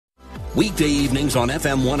Weekday evenings on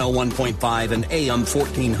FM 101.5 and AM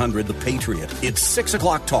 1400 The Patriot. It's 6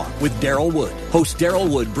 o'clock talk with Daryl Wood. Host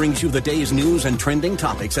Daryl Wood brings you the day's news and trending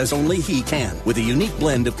topics as only he can, with a unique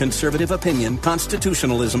blend of conservative opinion,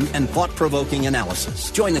 constitutionalism, and thought-provoking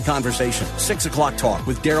analysis. Join the conversation. 6 o'clock talk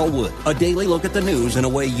with Daryl Wood. A daily look at the news in a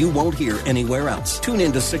way you won't hear anywhere else. Tune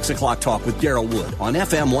in to 6 o'clock talk with Daryl Wood on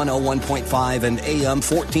FM 101.5 and AM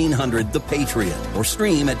 1400 The Patriot, or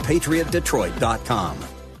stream at patriotdetroit.com.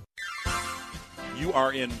 You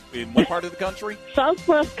are in what part of the country?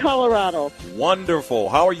 Southwest Colorado. Wonderful.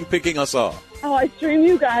 How are you picking us up? Oh, I stream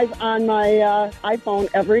you guys on my iPhone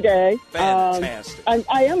every day. Fantastic.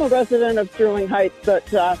 I am a resident of Sterling Heights,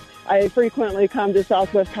 but I frequently come to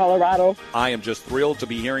Southwest Colorado. I am just thrilled to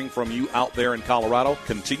be hearing from you out there in Colorado.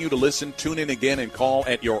 Continue to listen, tune in again, and call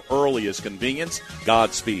at your earliest convenience.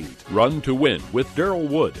 Godspeed. Run to Win with Daryl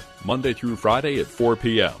Wood, Monday through Friday at 4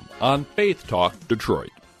 p.m. on Faith Talk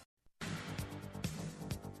Detroit.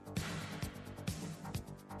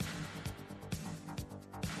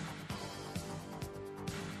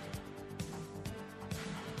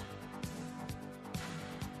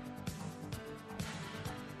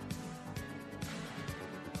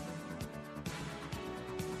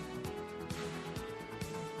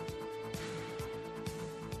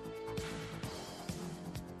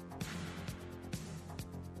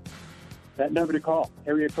 That number to call,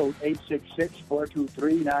 area code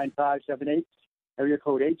 866-423-9578, area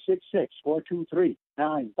code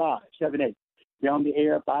 866-423-9578. Beyond the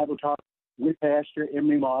Air Bible Talk with Pastor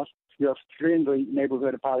Emery Moss, your friendly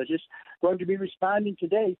neighborhood apologist, going to be responding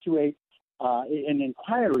today to an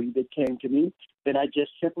inquiry that came to me that I just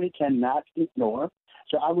simply cannot ignore.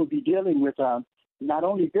 So I will be dealing with not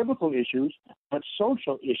only biblical issues, but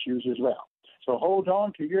social issues as well. So hold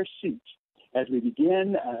on to your seats as we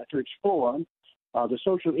begin to explore the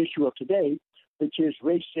social issue of today, which is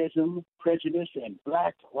racism, prejudice, and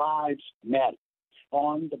Black Lives Matter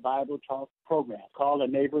on the Bible Talk program. Call a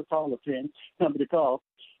neighbor, call a friend. Number to call,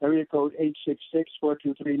 area code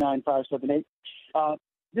 866-423-9578.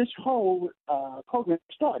 This whole program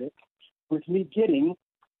started with me getting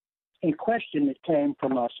a question that came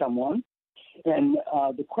from someone, and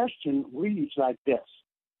the question reads like this.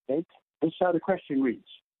 Okay? This is how the question reads.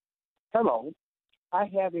 Hello, I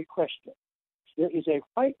have a question. There is a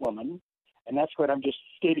white woman, and that's what I'm just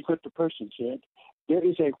stating what the person said. There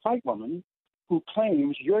is a white woman who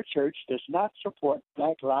claims your church does not support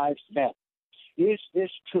Black Lives Matter. Is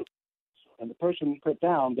this true? And the person put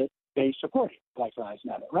down that they support Black Lives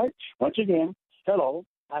Matter, right? Once again, hello,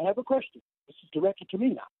 I have a question. This is directed to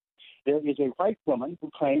me now. There is a white woman who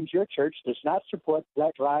claims your church does not support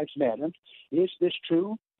Black Lives Matter. Is this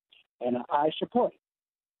true? And I support it.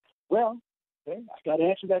 Well, okay, I've got to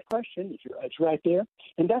answer that question. It's right there.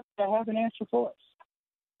 And that's what I have an answer for us.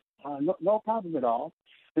 No problem at all.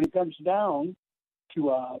 When it comes down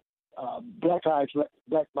to Black Lives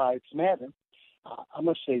Matter, I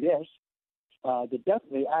must say this, that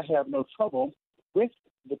definitely I have no trouble with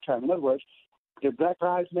the term. In other words, do Black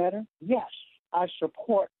Lives Matter? Yes, I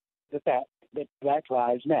support the fact that Black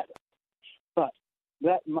Lives Matter. But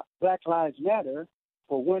Black Lives Matter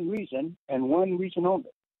for one reason and one reason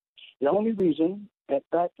only. The only reason that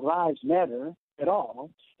Black Lives Matter at all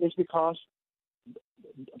is because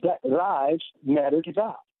Black lives matter to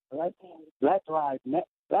God, right? Black lives matter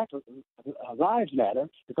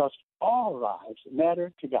because all lives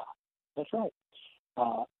matter to God. That's right.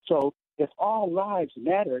 So if all lives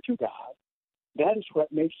matter to God, that is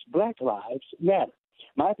what makes Black lives matter.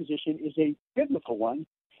 My position is a biblical one,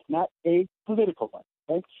 not a political one.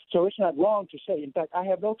 Okay? So it's not wrong to say. In fact, I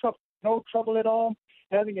have no trouble at all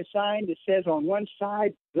having a sign that says on one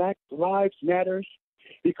side, Black Lives Matters,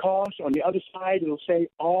 because on the other side, it'll say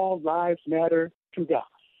all lives matter to God.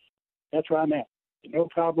 That's where I'm at. No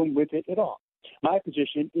problem with it at all. My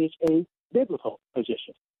position is a biblical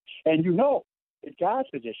position. And you know that God's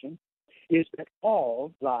position is that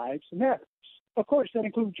all lives matter. Of course, that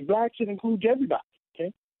includes blacks, it includes everybody,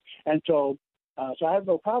 okay? And so I have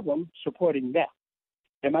no problem supporting that.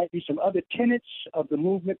 There might be some other tenets of the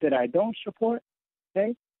movement that I don't support,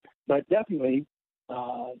 okay? But definitely,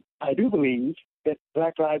 I do believe that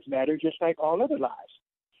Black Lives Matter just like all other lives.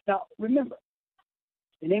 Now, remember,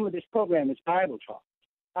 the name of this program is Bible Talk.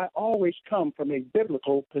 I always come from a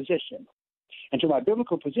biblical position. And so my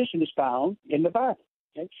biblical position is found in the Bible.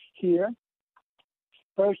 Okay? Here,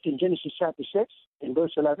 first in Genesis chapter 6, in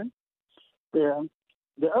verse 11, the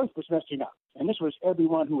earth was messing up. And this was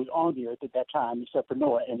everyone who was on the earth at that time except for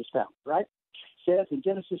Noah and his family, right? It says in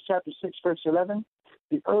Genesis chapter 6, verse 11,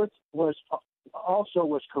 the earth was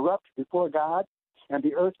corrupt before God, and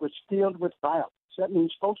the earth was filled with violence. So that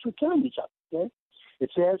means folks were killing each other. Okay?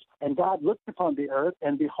 It says, and God looked upon the earth,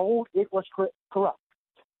 and behold, it was corrupt.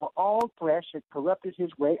 For all flesh had corrupted his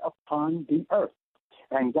way upon the earth.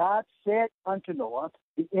 And God said unto Noah,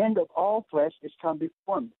 the end of all flesh is come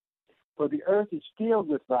before me. For the earth is filled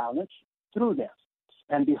with violence through them.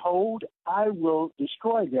 And behold, I will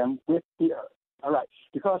destroy them with the earth. All right.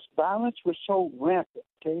 Because violence was so rampant,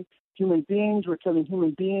 okay? Human beings were killing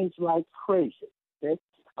human beings like crazy, okay?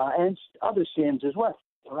 And other sins as well,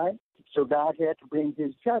 all right? So God had to bring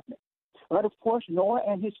his judgment. But of course, Noah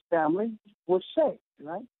and his family were saved,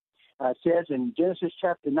 right? It says in Genesis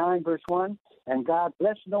chapter 9, verse 1, and God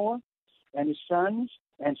blessed Noah and his sons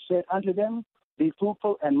and said unto them, be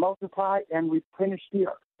fruitful and multiply and replenish the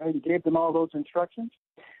earth. And he gave them all those instructions.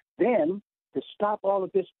 Then, to stop all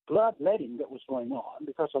of this bloodletting that was going on,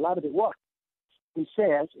 because a lot of it was, he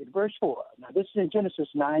says in verse 4, now this is in Genesis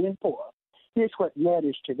 9 and 4, here's what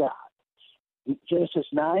matters to God. Genesis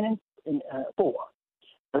 9 and 4,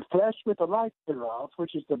 the flesh with the life thereof,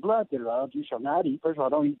 which is the blood thereof, you shall not eat. First of all,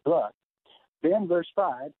 don't eat blood. Then verse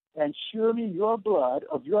 5, and surely your blood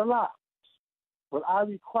of your lives will I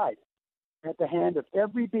require. At the hand of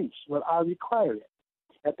every beast will I require it.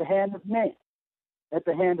 At the hand of man. At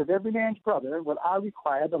the hand of every man's brother will I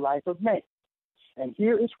require the life of man. And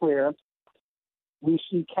here is where we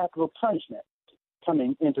see capital punishment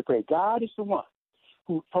coming into play. God is the one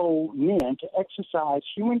who told men to exercise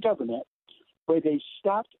human government where they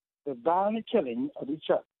stopped the violent killing of each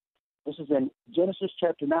other. This is in Genesis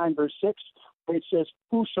chapter 9, verse 6, where it says,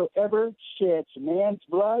 whosoever sheds man's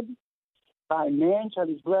blood, by man shall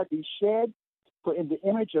his blood be shed, for in the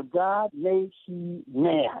image of God made he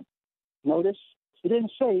man. Notice, it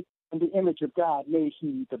didn't say in the image of God made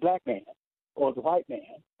he the black man, or the white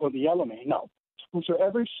man, or the yellow man. No.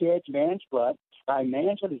 Whosoever sheds man's blood, by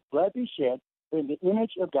man shall his blood be shed, for in the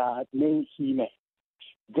image of God made he man.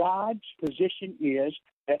 God's position is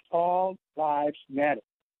that all lives matter.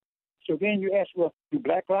 So then you ask, well, do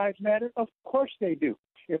black lives matter? Of course they do.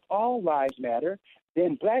 If all lives matter,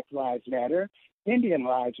 then black lives matter, Indian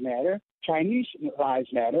lives matter, Chinese lives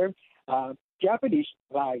matter, Japanese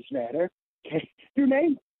lives matter, okay? You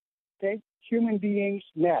name it, okay? Human beings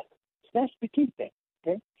matter. That's the key thing,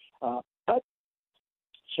 okay?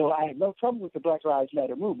 So I have no trouble with the Black Lives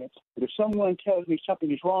Matter movement, but if someone tells me something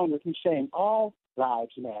is wrong with me saying all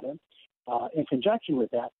lives matter, in conjunction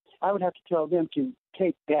with that, I would have to tell them to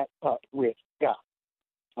take that up with God.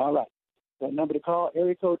 All right. The number to call,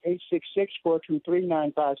 area code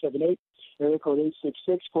 866-423-9578, area code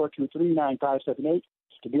 866-423-9578,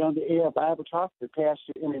 to be on the air Bible Talk with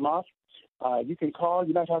Pastor Emery Moss. You can call.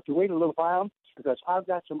 You might have to wait a little while because I've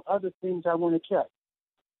got some other things I want to check.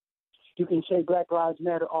 You can say Black Lives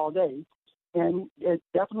Matter all day, and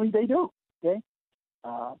definitely they do, okay?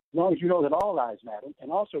 As long as you know that all lives matter,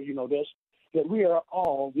 and also you know this, that we are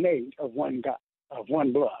all made of one God, of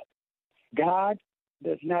one blood. God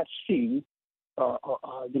does not see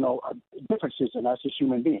differences in us as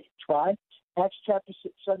human beings. Why? Acts chapter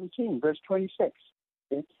 17, verse 26.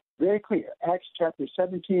 Okay? Very clear. Acts chapter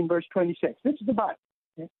 17, verse 26. This is the Bible.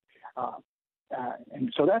 Okay?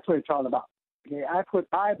 And so that's what it's all about. Okay? I put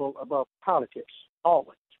Bible above politics,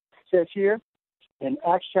 always. It says here in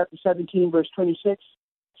Acts chapter 17, verse 26,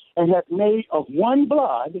 and hath made of one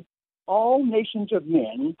blood all nations of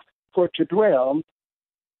men for to dwell,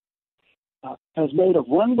 has made of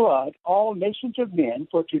one blood all nations of men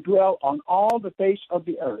for to dwell on all the face of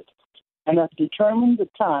the earth, and hath determined the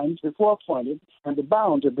times before appointed and the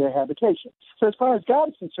bounds of their habitation. So as far as God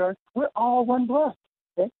is concerned, we're all one blood.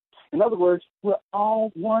 Okay? In other words, we're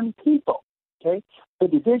all one people. Okay? The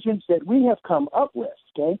divisions that we have come up with,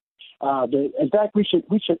 okay? In fact, we should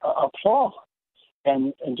applaud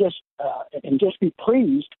and just be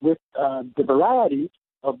pleased with the variety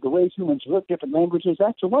of the ways humans look, different languages.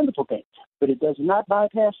 That's a wonderful thing. But it does not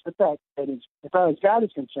bypass the fact that as far as God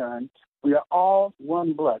is concerned, we are all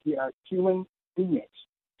one blood. We are human beings.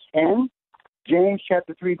 And James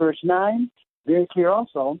chapter 3, verse 9, very clear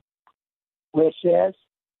also, where it says,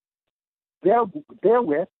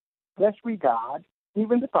 therewith bless we God,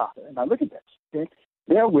 even the Father. Now look at this. Okay?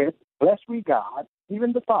 Therewith bless we God,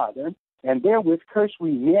 even the Father, and therewith curse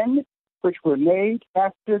we men which were made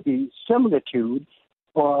after the similitude,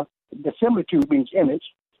 or the similitude means image,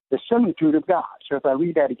 the similitude of God. So if I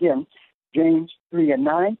read that again, James 3 and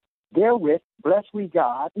 9, therewith bless we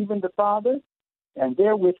God, even the Father, and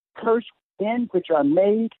therewith curse men which are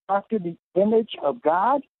made after the image of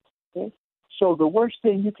God. Okay? So the worst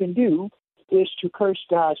thing you can do is to curse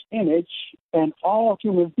God's image, and all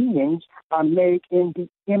human beings are made in the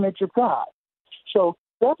image of God. So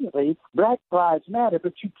definitely, Black Lives Matter,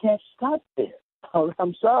 but you can't stop there.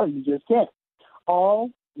 I'm sorry, you just can't.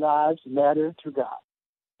 All lives matter to God.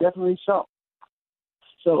 Definitely so.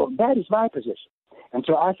 So that is my position. And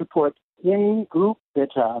so I support any group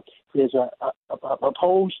that is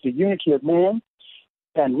opposed to unity of man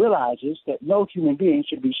and realizes that no human being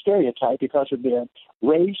should be stereotyped because of their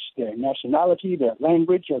race, their nationality, their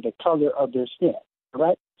language, or the color of their skin. All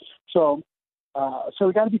right? So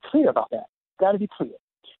we got to be clear about that. Got to be clear.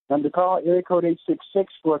 Number to call, area code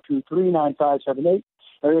 866-423-9578.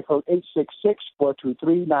 Area code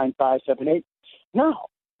 866-423-9578. Now,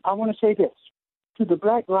 I want to say this to the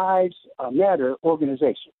Black Lives Matter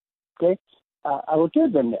organization. Okay, I will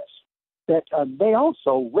give them this, that they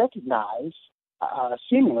also recognize,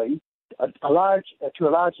 seemingly, to a large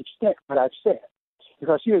extent, what I've said.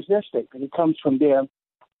 Because here's their statement. It comes from their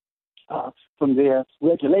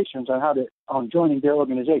regulations on joining their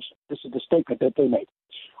organization. This is the statement that they made.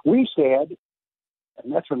 We said,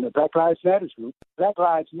 and that's from the Black Lives Matter group, Black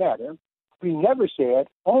Lives Matter. We never said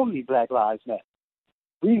only Black Lives Matter.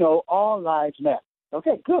 We know all lives matter.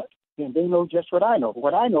 Okay, good. And they know just what I know. But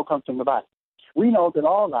what I know comes from the Bible. We know that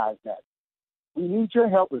all lives matter. We need your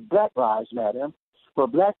help with Black Lives Matter, where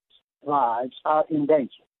Black lives are in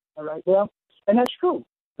danger. All right, well, and that's true.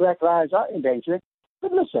 Black lives are in danger.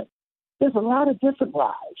 But listen, there's a lot of different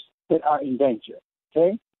lives that are in danger,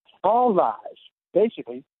 okay? All lives,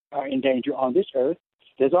 basically, are in danger on this earth.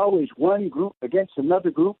 There's always one group against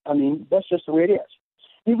another group. I mean, that's just the way it is.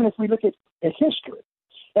 Even if we look at history,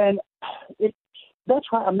 and that's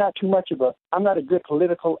why I'm not a good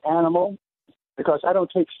political animal, because I don't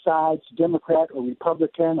take sides, Democrat or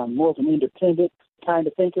Republican. I'm more of an independent kind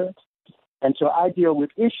of thinker. And so I deal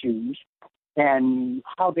with issues and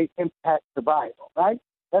how they impact the Bible, right?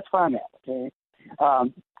 That's where I'm at, okay?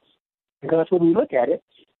 Because when we look at it,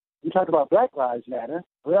 we talk about Black Lives Matter.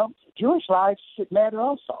 Well, Jewish lives should matter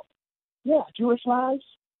also. Yeah, Jewish lives,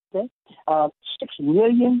 okay? 6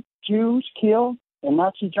 million Jews killed in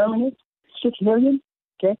Nazi Germany, 6 million,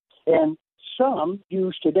 okay? And some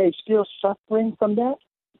Jews today still suffering from that.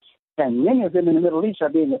 And many of them in the Middle East are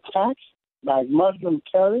being attacked by Muslim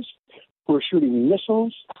terrorists who are shooting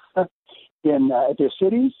missiles in their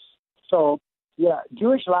cities. So, yeah,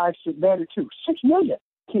 Jewish lives should matter too. 6 million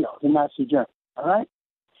killed in Nazi Germany, all right?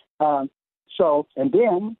 And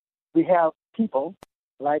then we have people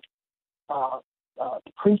like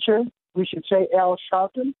the preacher, we should say Al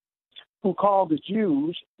Sharpton, who called the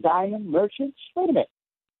Jews diamond merchants. Wait a minute.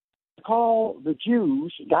 Call the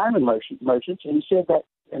Jews diamond merchants, and he said that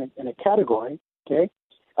in a category, okay?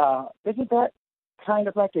 Isn't that kind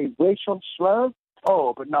of like a racial slur?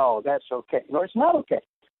 Oh, but no, that's okay. No, it's not okay.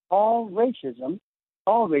 All racism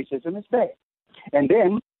is bad. And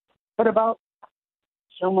then, what about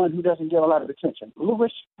someone who doesn't get a lot of attention?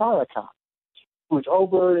 Louis Farrakhan, who's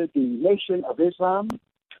over the Nation of Islam,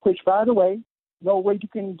 which, by the way, no way you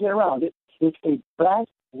can get around it. It's a black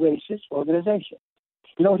racist organization.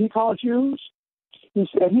 You know what he calls Jews? He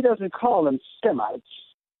said he doesn't call them Semites.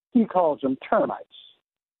 He calls them termites.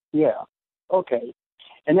 Yeah, okay.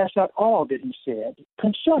 And that's not all that he said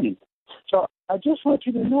concerning it. So I just want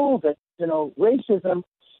you to know that, racism,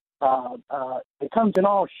 it comes in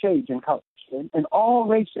all shades and colors. And all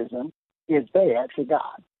racism is bad to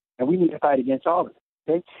God. And we need to fight against all of it.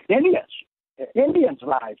 Okay? Indians'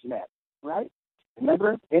 lives matter, right?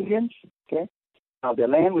 Remember Indians? Okay? Their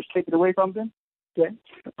land was taken away from them. Okay?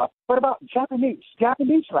 What about Japanese?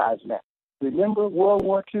 Japanese lives matter. Remember World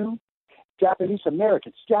War II? Japanese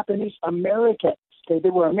Americans. Okay? They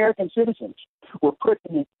were American citizens. Were put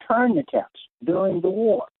in internment camps during the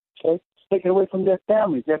war. Okay? Taken away from their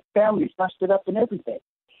families. Their families busted up and everything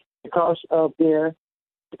because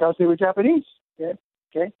they were Japanese. Okay?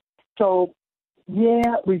 Okay? So,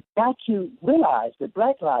 yeah, we've got to realize that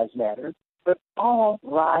Black lives matter, but all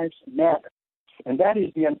lives matter. And that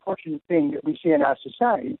is the unfortunate thing that we see in our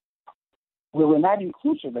society, where we're not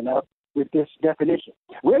inclusive enough with this definition.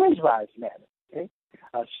 Women's lives matter. Okay?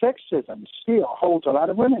 Sexism still holds a lot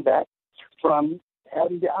of women back from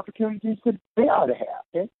having the opportunities that they ought to have.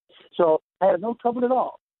 Okay? So I have no trouble at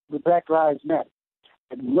all with Black Lives Matter.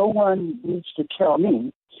 And no one needs to tell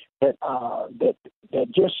me that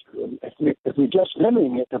just if we're just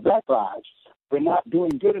limiting it to Black lives, we're not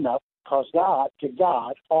doing good enough, because to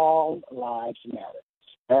God, all lives matter.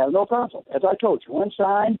 I have no problem. As I told you, one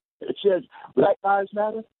sign, it says Black Lives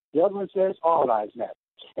Matter. The other one says all lives matter.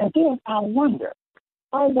 And then I wonder,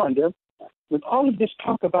 with all of this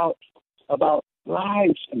talk about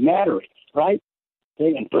lives mattering, right?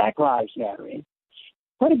 Okay, and Black lives mattering,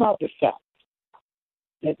 what about the fact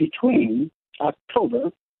that between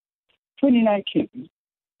October 2019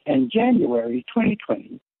 and January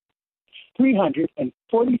 2020,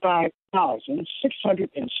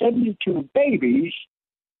 345,672 babies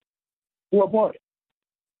were aborted.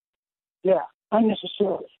 Yeah,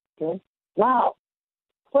 unnecessarily. Okay. Wow.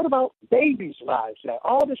 What about babies' lives? Now,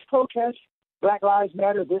 all this protest, Black Lives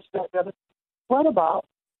Matter, this, that, the other. What about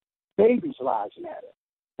babies' lives matter?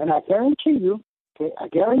 And I guarantee you,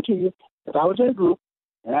 if I was in a group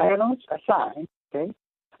and I had on a sign, okay,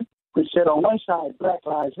 which said on one side Black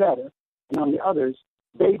Lives Matter and on the others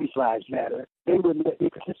babies' lives matter, they wouldn't let me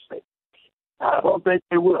participate. I don't think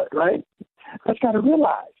they would, right? Let's got to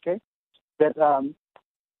realize, okay, that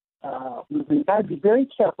we've got to be very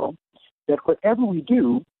careful that whatever we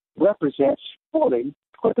do represents fully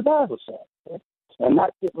what the Bible says, okay? And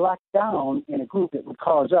not get locked down in a group that would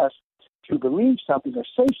cause us to believe something or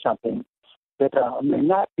say something that may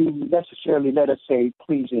not be necessarily, let us say,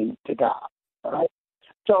 pleasing to God. All right?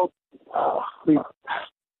 So,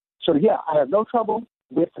 yeah, I have no trouble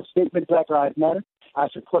with the statement Black Lives Matter. I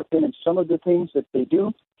support them in some of the things that they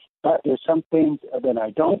do, but there's some things that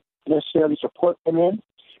I don't necessarily support them in.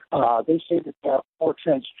 They say that for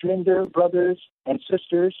transgender brothers and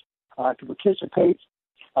sisters to participate,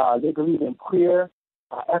 they believe in queer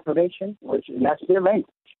affirmation, and that's their language,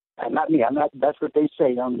 and not me. That's what they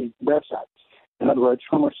say on the website. In other words,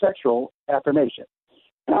 homosexual affirmation.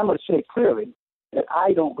 And I'm going to say clearly that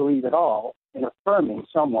I don't believe at all in affirming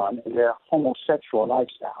someone in their homosexual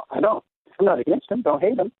lifestyle. I don't. I'm not against them. Don't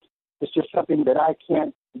hate them. It's just something that I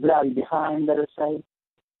can't rally behind, let us say.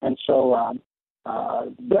 And so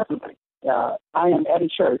definitely, I am at a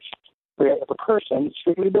church where if a person,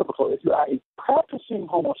 strictly biblical, if you are a practicing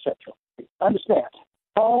homosexual, understand,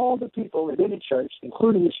 all the people within the church,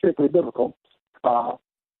 including the strictly biblical, are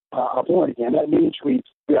born again. That means we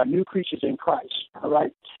are new creatures in Christ, all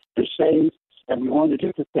right? We're saved, and we want to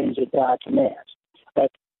do the things that God commands.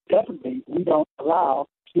 But definitely, we don't allow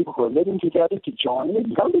people who are living together to join. They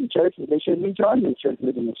can come to the church, but they shouldn't be joining the church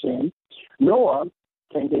living in sin, nor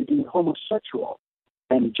can they be homosexual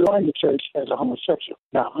and join the church as a homosexual.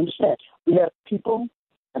 Now, understand, we have people,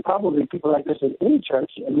 and probably people like this in any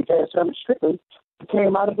church, and we've had some strictly who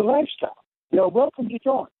came out of the lifestyle. You're welcome to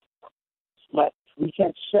join. But we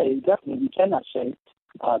can't say, definitely we cannot say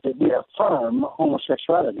that we affirm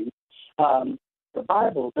homosexuality. The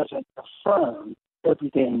Bible doesn't affirm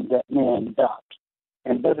everything that man does.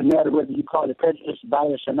 And it doesn't matter whether you call it prejudice,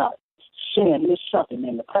 bias, or not. Sin is something,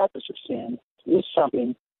 and the practice of sin is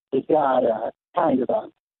something that God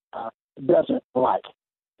doesn't like.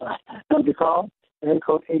 Number to call, area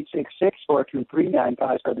code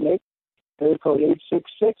 866-423-9578. Area code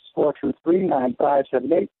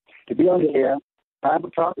 866-423-9578. To be on the air,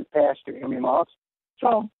 Bible Talk with Pastor Emery Moss.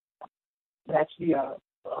 So that's the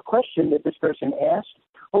question that this person asked.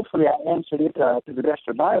 Hopefully I answered it to the best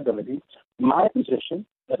of my ability. My position,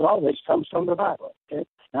 as always, comes from the Bible. Okay?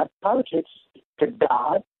 Not politics. To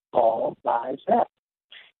God, all lives matter.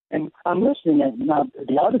 And I'm listening, and now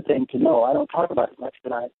the other thing to know, I don't talk about it much,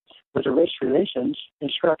 but I was a race relations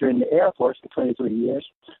instructor in the Air Force for 23 years,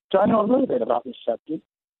 so I know a little bit about this subject.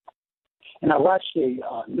 And I watched a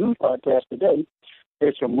news broadcast today.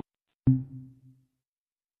 There's some.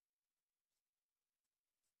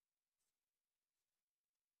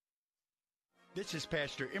 This is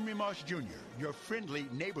Pastor Emery Moss Jr., your friendly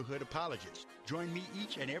neighborhood apologist. Join me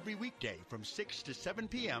each and every weekday from 6 to 7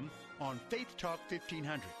 p.m. on Faith Talk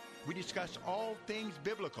 1500. We discuss all things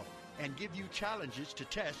biblical and give you challenges to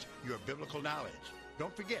test your biblical knowledge.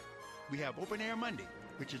 Don't forget, we have Open Air Monday,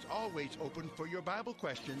 which is always open for your Bible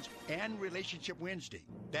questions, and Relationship Wednesday.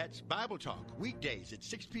 That's Bible Talk, weekdays at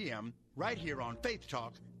 6 p.m. right here on Faith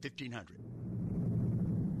Talk 1500.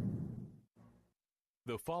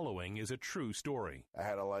 The following is a true story. I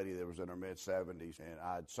had a lady that was in her mid-70s, and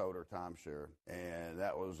I'd sold her timeshare, and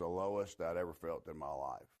that was the lowest I'd ever felt in my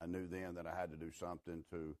life. I knew then that I had to do something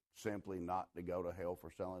to simply not to go to hell for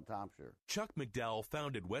selling timeshare. Chuck McDowell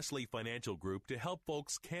founded Wesley Financial Group to help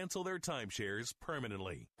folks cancel their timeshares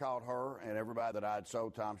permanently. Called her and everybody that I'd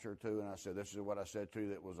sold timeshare to, and I said, this is what I said to you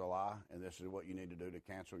that was a lie, and this is what you need to do to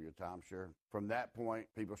cancel your timeshare. From that point,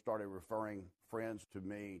 people started referring friends to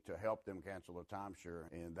me to help them cancel a timeshare,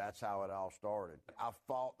 and that's how it all started. I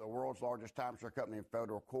fought the world's largest timeshare company in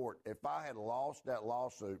federal court. If I had lost that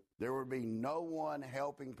lawsuit, there would be no one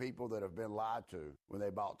helping people that have been lied to when they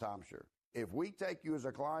bought timeshare. If we take you as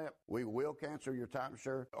a client, we will cancel your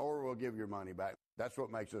timeshare or we'll give your money back. That's what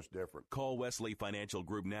makes us different. Call Wesley Financial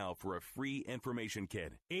Group now for a free information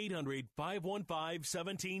kit.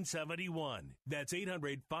 800-515-1771. That's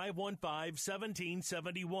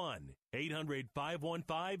 800-515-1771.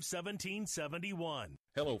 800-515-1771.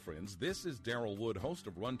 Hello, friends. This is Darrell Wood, host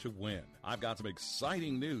of Run to Win. I've got some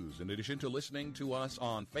exciting news in addition to listening to us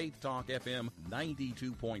on Faith Talk FM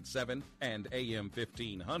 92.7 and AM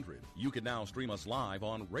 1500. You can now stream us live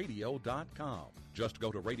on radio.com. Just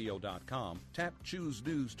go to radio.com, tap Choose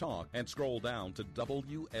News Talk, and scroll down to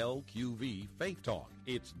WLQV Faith Talk.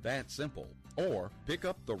 It's that simple. Or pick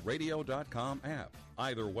up the radio.com app.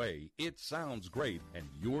 Either way, it sounds great, and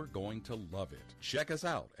you're going to love it. Check us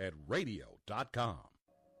out at radio.com.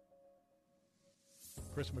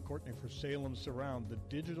 Chris McCourtney for Salem Surround, the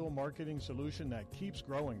digital marketing solution that keeps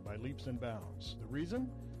growing by leaps and bounds. The reason?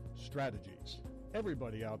 Strategies.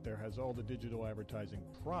 Everybody out there has all the digital advertising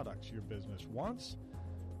products your business wants,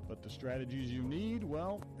 but the strategies you need,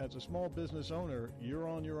 well, as a small business owner, you're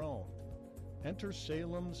on your own. Enter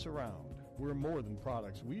Salem Surround. We're more than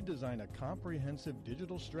products. We design a comprehensive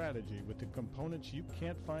digital strategy with the components you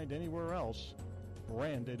can't find anywhere else,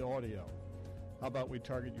 branded audio. How about we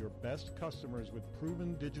target your best customers with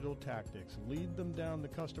proven digital tactics, lead them down the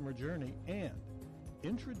customer journey, and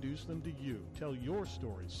introduce them to you. Tell your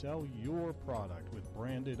story, sell your product with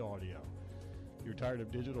branded audio. You're tired of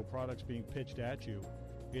digital products being pitched at you?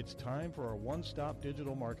 It's time for a one-stop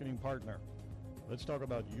digital marketing partner. Let's talk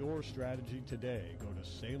about your strategy today. Go to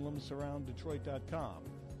SalemSurroundDetroit.com.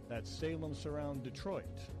 That's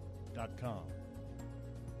SalemSurroundDetroit.com.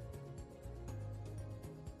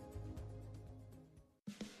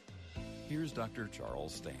 Here's Dr.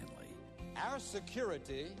 Charles Stanley. Our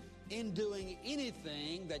security in doing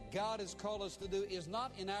anything that God has called us to do is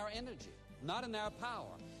not in our energy, not in our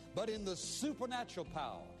power, but in the supernatural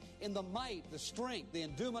power, in the might, the strength, the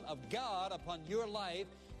endowment of God upon your life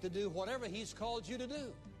to do whatever He's called you to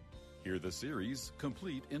do. Hear the series,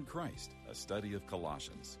 Complete in Christ, a study of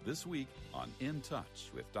Colossians, this week on In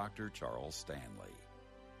Touch with Dr. Charles Stanley.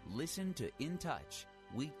 Listen to In Touch,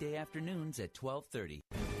 weekday afternoons at 12:30.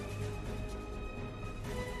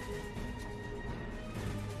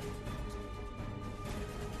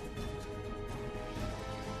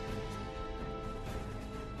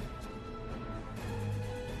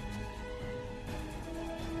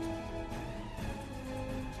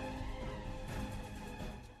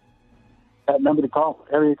 Number to call,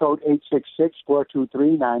 area code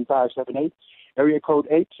 866-423-9578. Area code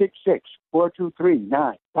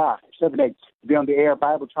 866-423-9578. Be on the air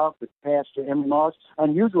Bible Talk with Pastor Emery Moss.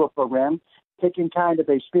 Unusual program, taking kind of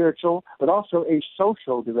a spiritual but also a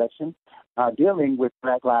social direction, dealing with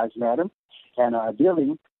Black Lives Matter and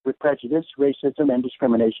dealing with prejudice, racism, and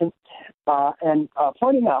discrimination, and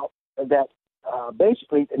pointing out that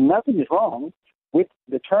basically nothing is wrong with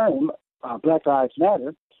the term Black Lives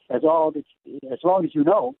Matter, as long as you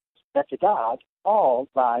know that to God, all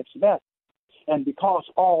lives matter. And because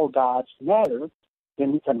all lives matter,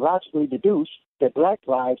 then we can logically deduce that Black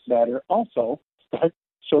lives matter also,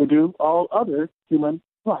 so do all other human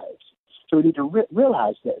lives. So we need to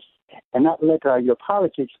realize this and not let your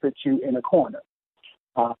politics put you in a corner.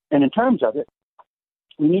 And in terms of it,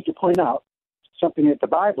 we need to point out something that the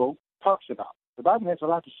Bible talks about. The Bible has a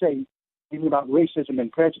lot to say even about racism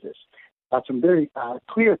and prejudice. Some very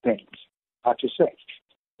clear things to say,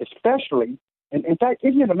 especially, and in fact,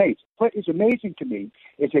 isn't it amazing? What is amazing to me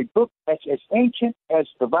is a book that's as ancient as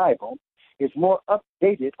the Bible is more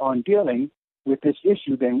updated on dealing with this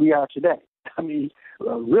issue than we are today. I mean,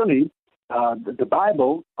 really, the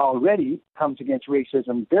Bible already comes against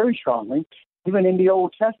racism very strongly, even in the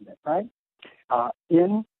Old Testament, right?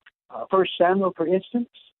 In 1 Samuel, for instance,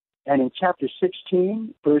 and in chapter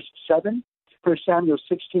 16, verse 7, 1 Samuel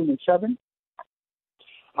 16 and 7.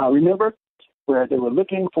 Remember where they were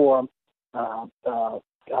looking for a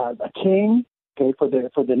king, okay, for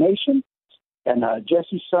the nation, and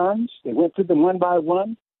Jesse's sons. They went through them one by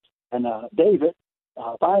one, and David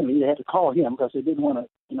finally they had to call him because they didn't want to,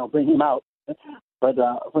 bring him out. But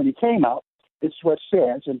when he came out, this is what it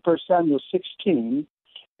says in 1 Samuel 16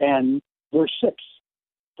 and verse 6.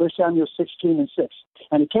 1 Samuel 16 and 6.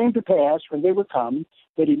 And it came to pass when they were come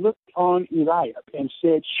that he looked on Eliab and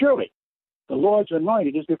said, surely the Lord's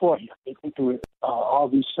anointed is before him. They went through all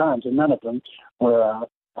these sons, and none of them were,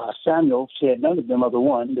 Samuel said, none of them are the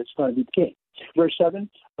one that's going to be the king. Verse 7,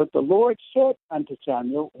 but the Lord said unto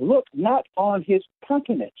Samuel, look not on his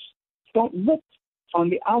countenance. Don't look on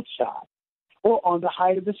the outside or on the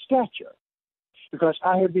height of his stature, because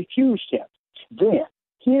I have refused him. Then,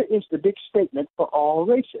 here is the big statement for all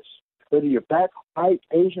races, whether you're black, white,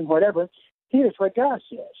 Asian, whatever. Here's what God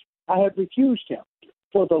says. I have refused him.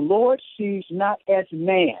 For the Lord sees not as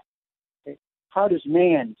man. Okay? How does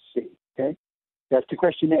man see? Okay, that's the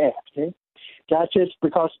question to ask. Okay, God says,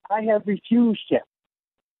 because I have refused him.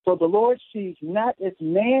 For the Lord sees not as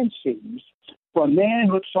man sees, For man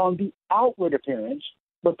looks on the outward appearance,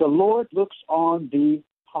 but the Lord looks on the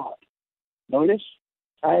heart. Notice,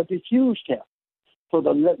 I have refused him. For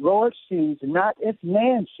the Lord sees not as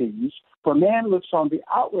man sees, for man looks on the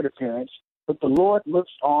outward appearance, but the Lord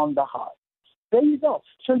looks on the heart. There you go.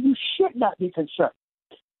 So you should not be concerned,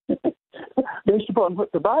 based upon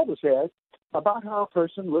what the Bible says, about how a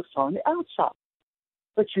person looks on the outside.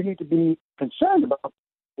 What you need to be concerned about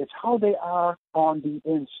is how they are on the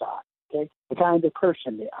inside, okay? The kind of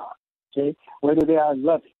person they are, okay? Whether they are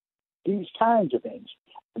loving, these kinds of things.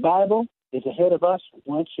 The Bible is ahead of us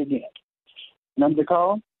once again. Number to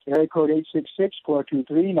call, area code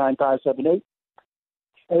 866-423-9578.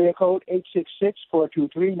 Area code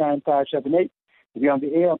 866-423-9578. If you're on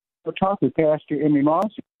the air, we'll talk with Pastor Emery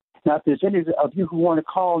Moss. Now, if there's any of you who want to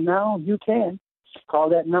call now, you can. Call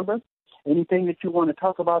that number. Anything that you want to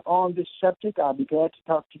talk about on this subject, I'll be glad to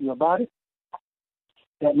talk to you about it.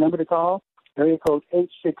 That number to call, area code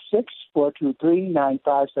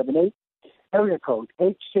 866-423-9578. Area code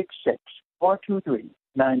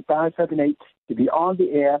 866-423-9578 to be on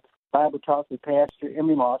the air, Bible Talk with Pastor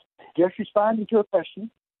Emery Moss. Just responding to a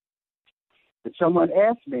question that someone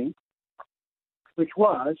asked me, which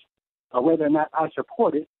was whether or not I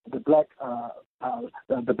supported the Black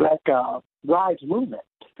Lives Movement.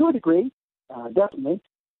 To a degree, definitely.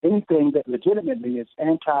 Anything that legitimately is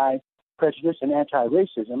anti-prejudice and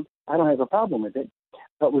anti-racism, I don't have a problem with it.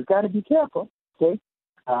 But we've got to be careful, okay?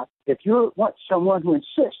 If you want someone who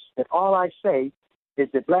insists that all I say is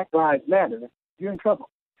that Black Lives Matter, you're in trouble.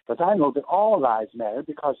 Because I know that all lives matter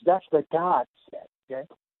because that's what God said, okay?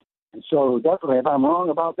 And so definitely, if I'm wrong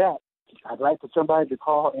about that, I'd like for somebody to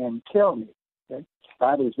call and tell me, okay? The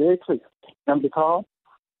Bible is very clear. Number to call,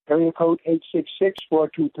 area code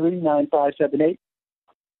 866-423-9578.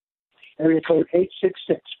 Area code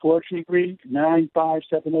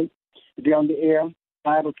 866-423-9578 to be on the air.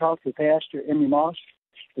 Bible Talk with Pastor Emery Moss.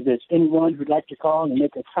 If there's anyone who'd like to call and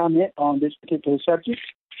make a comment on this particular subject,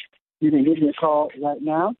 you can give me a call right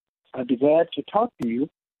now. I'd be glad to talk to you.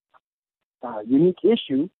 Unique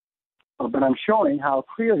issue, but I'm showing how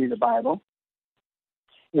clearly the Bible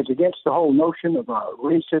is against the whole notion of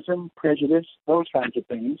racism, prejudice, those kinds of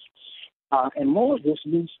things. And more of this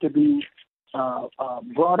needs to be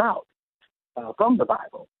brought out from the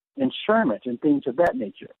Bible in sermons and things of that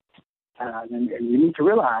nature. And you need to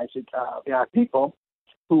realize that there are people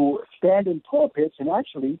who stand in pulpits and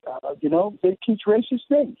actually, they teach racist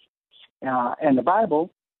things. And the Bible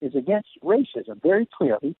is against racism very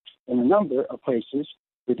clearly in a number of places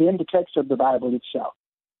within the text of the Bible itself.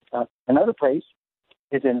 Another place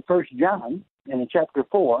is in 1 John, in chapter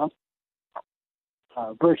 4,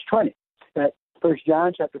 verse 20. 1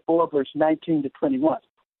 John chapter 4, verse 19 to 21,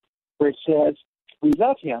 where it says, "We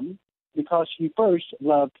love him because he first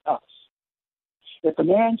loved us. If a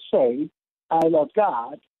man say, I love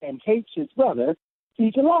God, and hates his brother,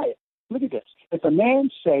 he's a liar." Look at this. If a man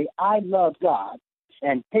say, I love God,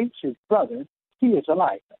 and hates his brother, he is a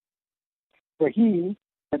liar. For he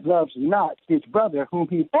that loves not his brother whom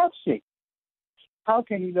he hath seen, how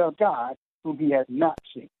can he love God whom he has not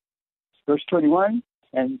seen? Verse 21,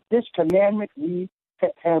 and this commandment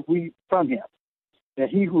have we from him, that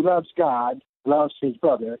he who loves God loves his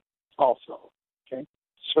brother also. Okay?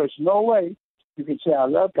 So there's no way you can say, I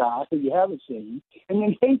love God, who you haven't seen, and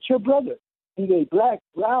then hate your brother. Either black,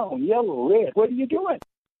 brown, yellow, red. What are you doing?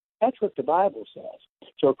 That's what the Bible says.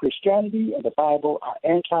 So Christianity and the Bible are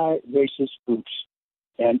anti-racist groups,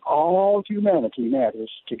 and all humanity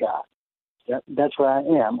matters to God. That's where I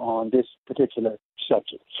am on this particular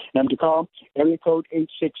subject. Number to call, area code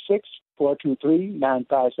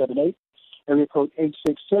 866-423-9578. Area code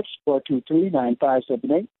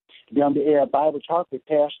 866-423-9578. To be on the air, Bible Talk with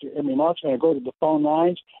Pastor Emery Moss. And I go to the phone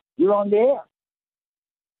lines. You're on the air.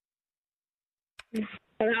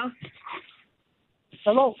 Hello?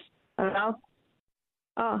 Hello. Hello?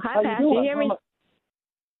 Oh, hi, How Pastor. You You hear me?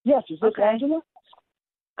 Yes, is this Okay. Angela?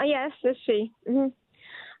 Oh, yes, it's she. I'm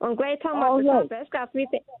great talking about the topic. It's got three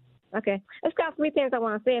things. Okay. It's got three things I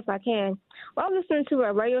want to say if I can. Well, I was listening to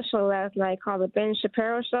a radio show last night called the Ben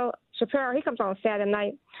Shapiro Show. Shapiro, he comes on Saturday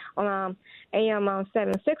night on AM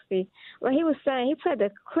 760. Well, he was saying, he played the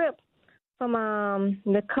clip from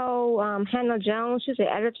Nicole Hannah Jones. She's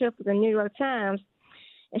the editor for the New York Times.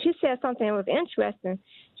 And she said something that was interesting.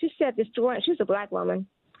 She said she's a black woman.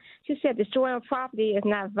 She said destroying property is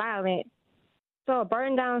not violent. So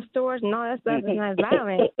burning down stores and all that stuff is not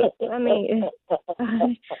violent. I mean,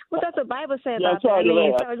 what does the Bible say about that?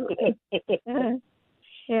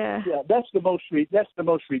 Yeah. Yeah, that's the most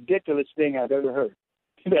ridiculous thing I've ever heard.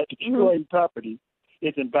 That destroying property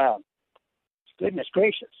isn't violent. Goodness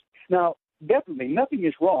gracious. Now, definitely nothing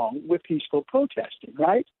is wrong with peaceful protesting,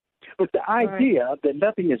 right? But the idea that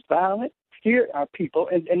nothing is violent, here are people,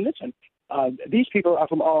 and listen, these people are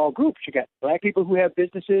from all groups. You got black people who have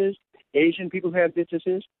businesses, Asian people who have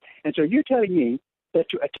businesses, and so you're telling me that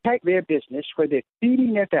to attack their business where they're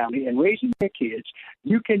feeding their family and raising their kids,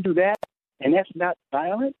 you can do that, and that's not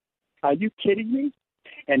violent? Are you kidding me?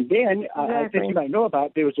 And then, I think you might know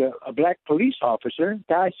about, there was a black police officer,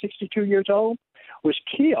 guy 62 years old, was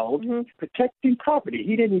killed protecting property.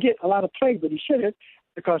 He didn't get a lot of play, but he should have,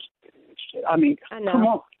 because, I mean, come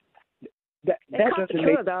on. That doesn't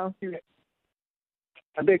make... Though.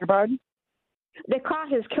 I beg your pardon? They caught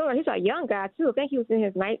his killer. He's a young guy, too. I think he was in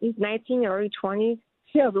his 19 or early 20s.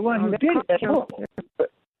 Yeah, the one who did it, that's horrible.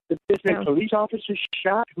 But there's been police officers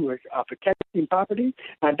shot who are protecting property.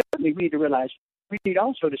 And definitely we need to realize we need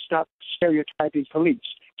also to stop stereotyping police.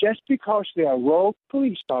 Just because they are rogue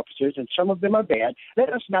police officers, and some of them are bad,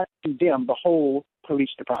 let us not condemn the whole police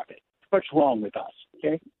department. What's wrong with us,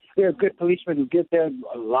 okay? There are good policemen who give their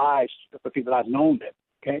lives for people. I've known them,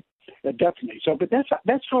 okay? Definitely. So, but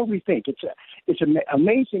that's how we think. It's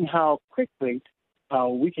amazing how quickly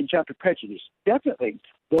we can jump to prejudice. Definitely,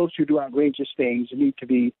 those who do outrageous things need to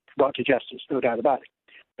be brought to justice, no doubt about it.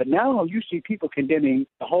 But now you see people condemning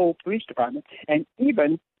the whole police department and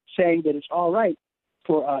even saying that it's all right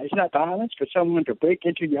for it's not violence for someone to break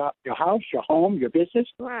into your house, your home, your business.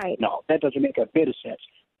 Right. No, that doesn't make a bit of sense.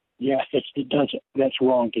 Yeah, it doesn't. That's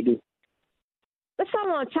wrong to do. But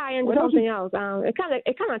someone tie into something else. It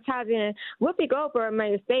kind of ties in. Whoopi Goldberg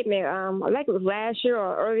made a statement. Like it was last year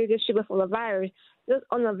or early this year before the virus. Just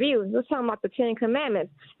on the View, was talking about the Ten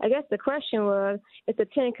Commandments. I guess the question was, is the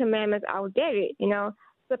Ten Commandments outdated? You know,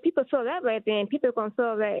 so people feel that way. Then people are gonna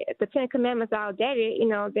feel that if the Ten Commandments are outdated, you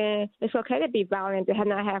know, then it's okay to be violent, to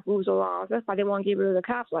not have rules or laws. That's why they want to get rid of the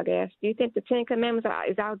cops, I guess. Do you think the Ten Commandments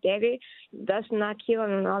is outdated? Thus not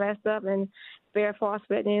killing and all that stuff, and bear false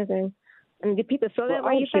witness and do people feel that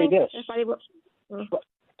way, you think?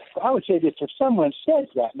 I would say this. If someone says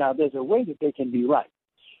that, now there's a way that they can be right,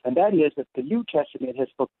 and that is that the New Testament has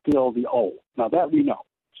fulfilled the Old. Now that we know,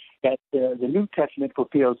 that the New Testament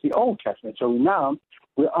fulfills the Old Testament. So now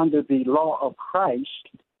we're under the law of Christ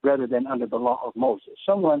rather than under the law of Moses.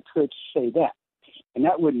 Someone could say that, and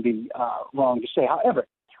that wouldn't be wrong to say. However,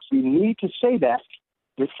 we need to say that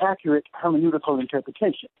with accurate hermeneutical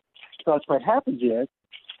interpretation, because what happens is,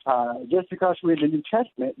 just because we're in the New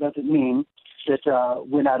Testament doesn't mean that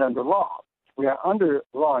we're not under law. We are under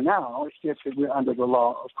law now. It's just that we're under the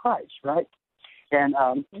law of Christ, right? And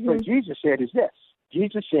what Jesus said is this.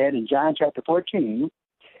 Jesus said in John chapter 14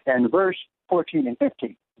 and verse 14 and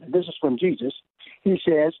 15, and this is from Jesus, he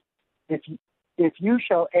says, if you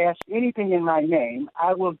shall ask anything in my name,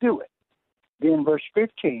 I will do it. Then verse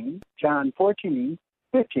 15, John 14,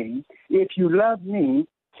 15, if you love me,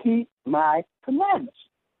 keep my commandments.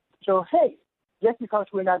 So, hey, just because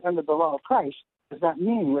we're not under the law of Christ does not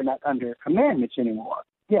mean we're not under commandments anymore.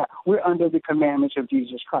 Yeah, we're under the commandments of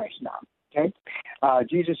Jesus Christ now, okay?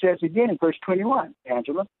 Jesus says again in verse 21,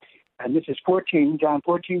 Angela, and this is John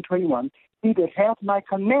 14, 21, he that hath my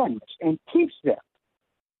commandments and keeps them,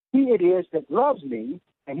 he it is that loves me,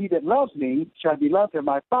 and he that loves me shall be loved of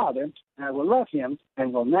my Father, and I will love him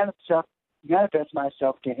and will manifest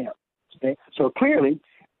myself to him. Okay? So clearly,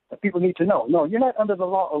 people need to know, no, you're not under the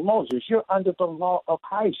law of Moses. You're under the law of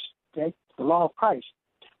Christ, okay? The law of Christ,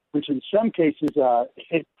 which in some cases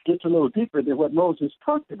it gets a little deeper than what Moses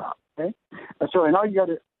talked about, okay? So, and all you got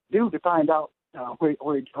to do to find out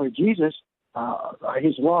where Jesus,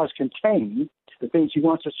 his laws contain, the things he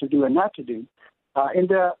wants us to do and not to do, in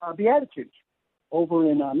the Beatitudes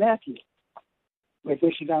over in Matthew, where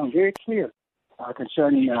they should down very clear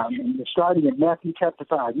concerning starting in Matthew chapter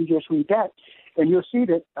 5. You just read that, and you'll see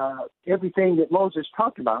that everything that Moses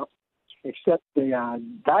talked about, except the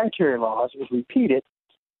dietary laws, is repeated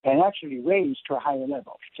and actually raised to a higher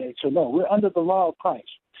level. Okay? So, no, we're under the law of Christ.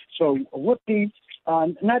 So would be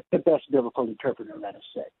not the best biblical interpreter, let us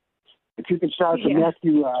say. If you can start from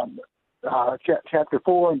Matthew chapter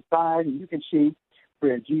 4 and 5, and you can see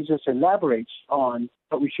where Jesus elaborates on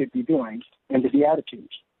what we should be doing in the Beatitudes.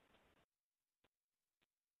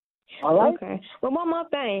 All right. Okay. Well, one more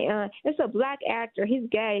thing. It's a black actor. He's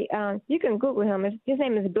gay. You can Google him. His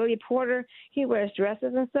name is Billy Porter. He wears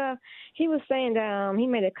dresses and stuff. He was saying that he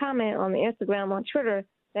made a comment on the Instagram, on Twitter,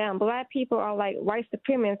 that black people are like white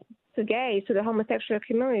supremacists to gays, to the homosexual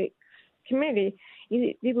community.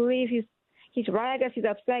 You believe he's right? I guess he's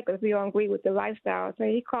upset because we don't agree with the lifestyle. So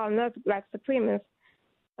he called us black supremacists.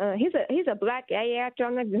 He's a black gay actor. I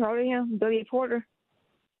don't know if you heard of him, Billy Porter.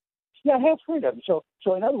 Yeah, I have heard of him. So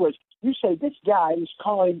in other words, you say this guy is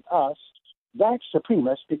calling us black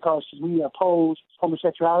supremacists because we oppose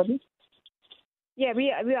homosexuality? Yeah,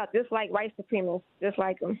 we are just like white supremacists, just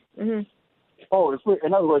like them. Mm-hmm. Oh,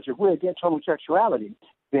 in other words, if we're against homosexuality,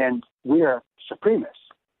 then we're supremacists.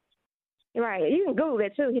 Right. You can Google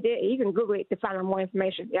it, too. You can Google it to find out more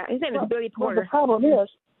information. Yeah, his name is Billy Porter. Well, the problem is,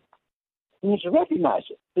 we need to recognize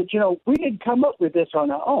it, that, we didn't come up with this on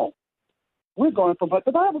our own. We're going from what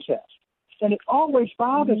the Bible says. And it always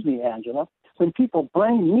bothers me, Angela, when people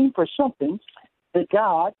blame me for something that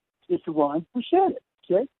God is the one who said it.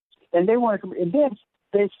 Okay? And they want to, and then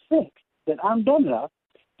they think that I'm dumb enough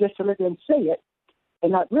just to let them say it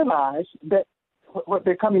and not realize that what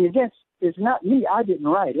they're coming against is not me. I didn't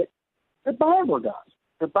write it. The Bible does.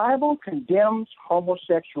 The Bible condemns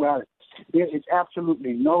homosexuality. There is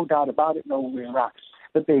absolutely no doubt about it, no way around it.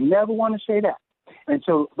 But they never want to say that. And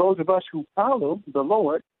so those of us who follow the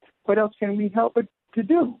Lord, what else can we help it to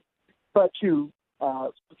do but to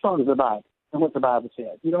follow the Bible and what the Bible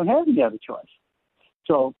says? You don't have any other choice.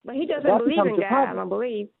 So, but he doesn't believe in God, I don't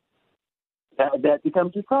believe. That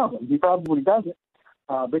becomes a problem. He probably doesn't.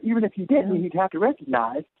 But even if he didn't, he'd have to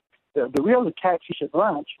recognize the real attack he should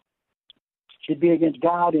launch should be against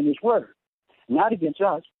God and his word, not against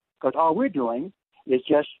us, because all we're doing is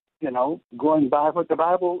just, going by what the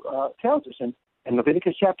Bible tells us. And in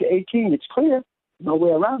Leviticus chapter 18, it's clear, no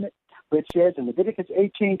way around it, but it says in Leviticus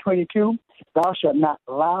 18:22, thou shalt not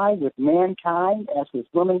lie with mankind as with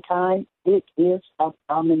womankind. It is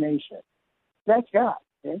abomination. That's God.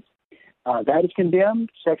 Okay? That is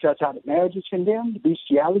condemned. Sex outside of marriage is condemned.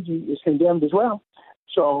 Bestiality is condemned as well.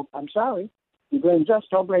 So I'm sorry. You blame us,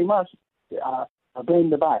 don't blame us. Blame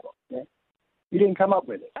the Bible. Okay? You didn't come up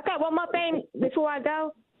with it. Okay, one more thing before I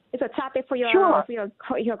go. It's a topic for your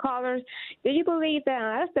your callers. Do you believe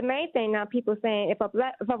that that's the main thing now? People saying if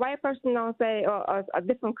a white person don't say or a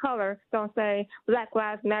different color don't say Black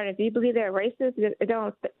Lives Matter, do you believe they're racist? They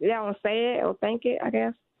don't say it or think it, I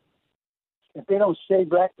guess. If they don't say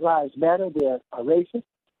Black Lives Matter, they're a racist.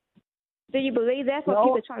 Do you believe that's what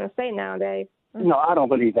people are trying to say nowadays? No, I don't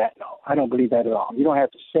believe that. No, I don't believe that at all. You don't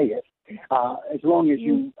have to say it. As long as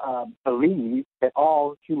you believe that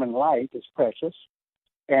all human life is precious,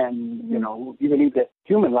 and you believe that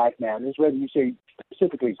human life matters, whether you say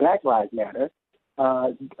specifically Black Lives Matter,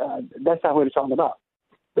 that's not what it's all about.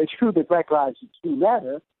 But it's true that Black lives do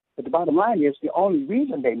matter, but the bottom line is the only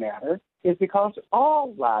reason they matter is because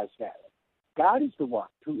all lives matter. God is the one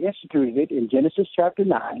who instituted it in Genesis chapter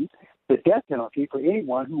 9, the death penalty for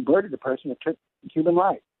anyone who murdered a person that took human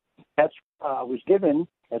life. That was given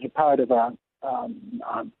as a part of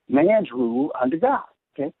man's rule under God.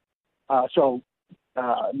 Okay,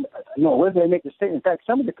 no, whether they make the statement. In fact,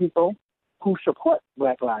 some of the people who support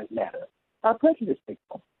Black Lives Matter are prejudiced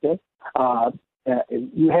people. Okay,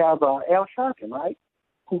 you have Al Sharpton, right,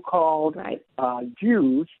 who called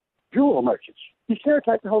Jews jewel merchants. He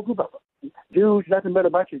stereotyped the whole group of them. Jews, nothing but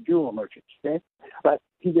a bunch of jewel merchants. Okay, but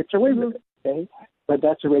he gets away with it. Okay, but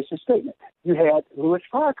that's a racist statement. You had Louis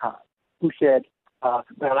Farrakhan, who said,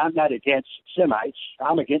 well, I'm not against Semites,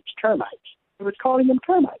 I'm against termites. He was calling them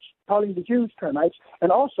termites, calling the Jews termites.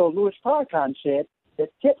 And also Louis Farrakhan said that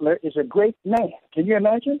Hitler is a great man. Can you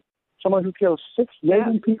imagine? Someone who killed 6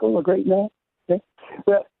 million people, a great man? Okay.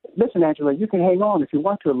 Well, listen, Angela, you can hang on if you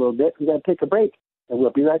want to a little bit. We've got to take a break, and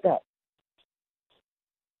we'll be right back.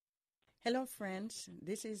 Hello, friends.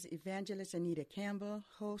 This is Evangelist Anita Campbell,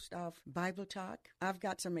 host of Bible Talk. I've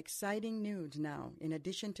got some exciting news now. In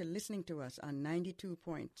addition to listening to us on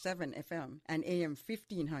 92.7 FM and AM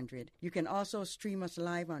 1500, you can also stream us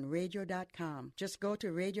live on radio.com. Just go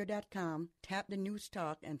to radio.com, tap the News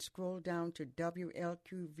Talk, and scroll down to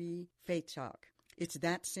WLQV Faith Talk. It's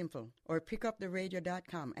that simple. Or pick up the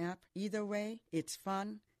radio.com app. Either way, it's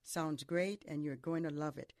fun. Sounds great, and you're going to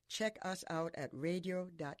love it. Check us out at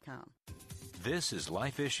radio.com. This is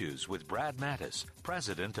Life Issues with Brad Mattis,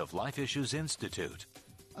 president of Life Issues Institute.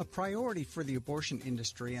 A priority for the abortion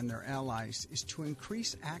industry and their allies is to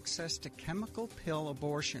increase access to chemical pill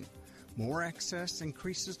abortion. More access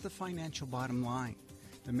increases the financial bottom line.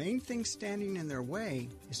 The main thing standing in their way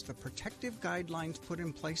is the protective guidelines put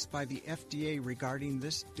in place by the FDA regarding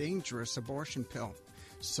this dangerous abortion pill.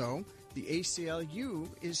 So, the ACLU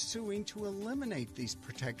is suing to eliminate these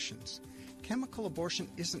protections. Chemical abortion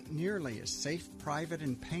isn't nearly as safe, private,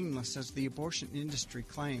 and painless as the abortion industry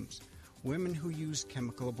claims. Women who use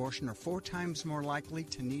chemical abortion are 4 times more likely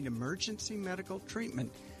to need emergency medical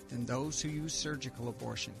treatment than those who use surgical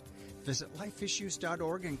abortion. Visit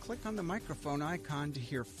lifeissues.org and click on the microphone icon to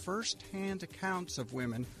hear first-hand accounts of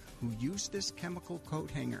women who use this chemical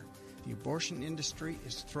coat hanger. The abortion industry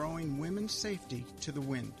is throwing women's safety to the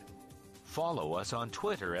wind. Follow us on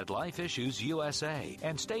Twitter at Life Issues USA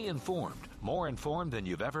and stay informed, more informed than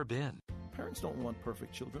you've ever been. Parents don't want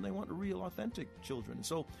perfect children. They want real, authentic children.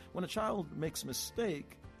 So when a child makes a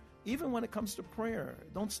mistake, even when it comes to prayer,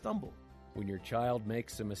 don't stumble. When your child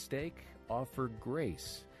makes a mistake, offer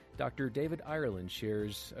grace. Dr. David Ireland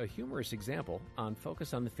shares a humorous example on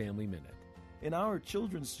Focus on the Family Minute. In our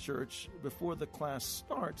children's church, before the class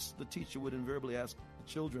starts, the teacher would invariably ask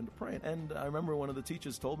children to pray. And I remember one of the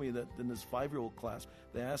teachers told me that in his 5-year-old class,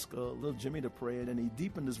 they asked little Jimmy to pray, and he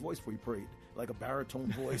deepened his voice before he prayed, like a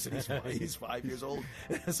baritone voice, and he's 5 years old.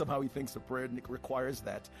 Somehow he thinks the prayer requires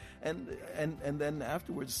that. And then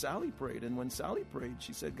afterwards, Sally prayed, and when Sally prayed,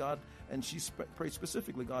 she said, God, and she prayed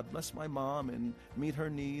specifically, God, bless my mom and meet her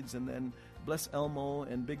needs, and then bless Elmo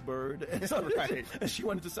and Big Bird. And so right. She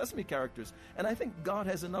went into Sesame characters. And I think God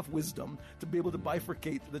has enough wisdom to be able to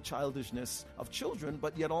bifurcate the childishness of children,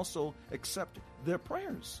 but yet also accept their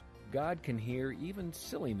prayers. God can hear even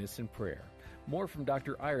silliness in prayer. More from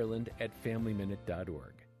Dr. Ireland at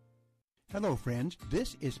FamilyMinute.org. Hello, friends.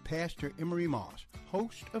 This is Pastor Emery Moss,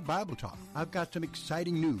 host of Bible Talk. I've got some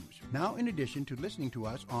exciting news. Now, in addition to listening to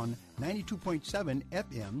us on 92.7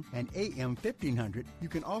 FM and AM 1500, you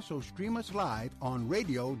can also stream us live on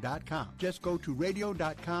radio.com. Just go to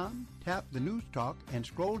radio.com, tap the News Talk, and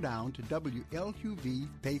scroll down to WLQV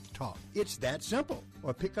Faith Talk. It's that simple.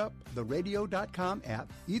 Or pick up the radio.com app.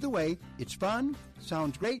 Either way, it's fun,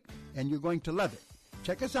 sounds great, and you're going to love it.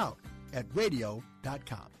 Check us out at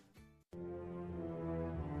radio.com.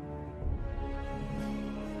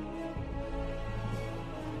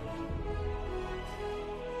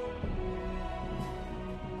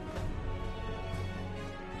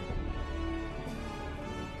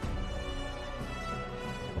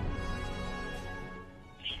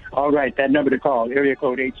 All right, that number to call, area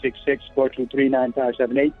code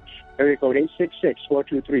 866-423-9578, area code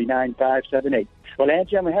 866-423-9578. Well,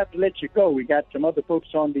 Angie, I'm going to have to let you go. We got some other folks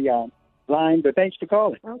on the line, but thanks for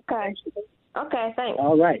calling. Okay. Okay, thanks.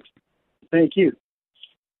 All right. Thank you.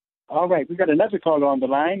 All right, we got another caller on the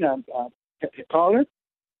line. Caller?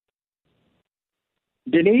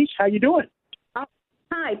 Denise, how you doing?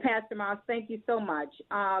 Hi, Pastor Moss. Thank you so much.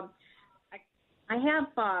 I have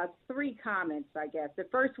 3 comments, I guess. The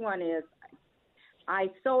first one is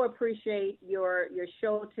I so appreciate your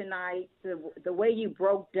show tonight, the way you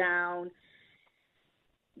broke down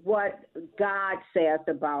what God says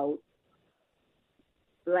about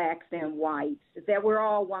blacks and whites, that we're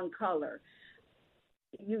all one color.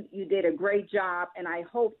 You did a great job, and I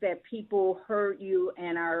hope that people heard you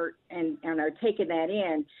and are taking that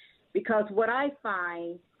in, because what I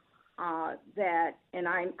find that, and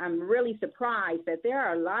I'm really surprised that there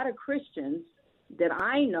are a lot of Christians that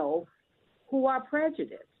I know who are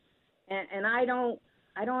prejudiced, and I don't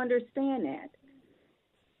understand that.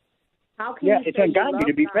 How can you it's ungodly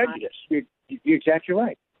to be prejudiced. You're exactly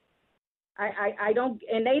right. I don't,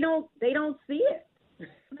 and they don't see it.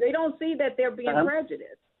 They don't see that they're being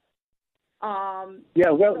prejudiced. They are.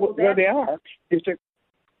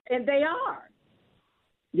 And they are.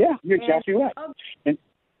 Yeah, you're exactly right.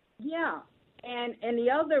 And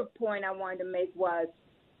the other point I wanted to make was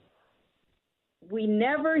we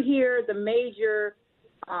never hear the major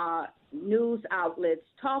news outlets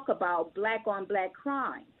talk about black-on-black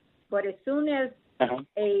crime. But as soon as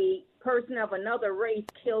a person of another race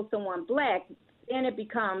kills someone black, then it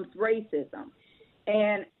becomes racism.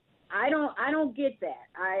 And I don't get that.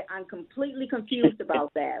 I'm completely confused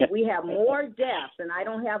about that. We have more deaths, and I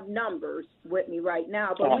don't have numbers with me right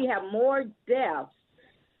now, but we have more deaths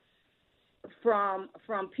from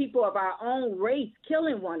people of our own race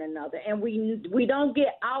killing one another, and we don't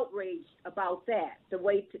get outraged about that the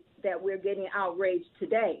way that we're getting outraged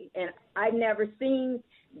today. And I've never seen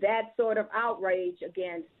that sort of outrage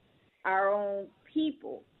against our own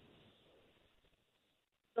people.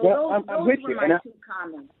 So those with were you. my 2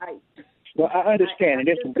 comments. I understand, and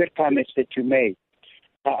there's some good comments that you made.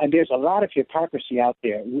 And there's a lot of hypocrisy out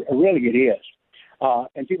there. Really, it is.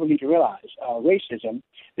 And people need to realize racism,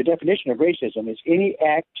 the definition of racism is any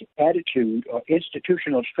act, attitude, or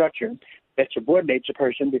institutional structure that subordinates a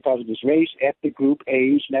person because of his race, ethnic group,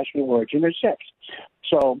 age, national origin, or sex.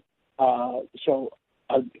 So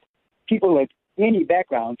people of any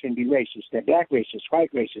background can be racist. They're black racists,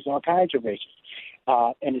 white racists, all kinds of racists.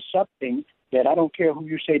 And it's something that I don't care who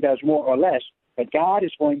you say does more or less, but God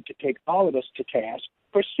is going to take all of us to task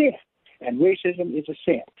for sin. And racism is a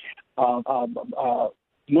sin.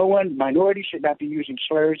 Minorities should not be using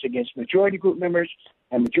slurs against majority group members,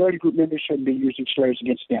 and majority group members shouldn't be using slurs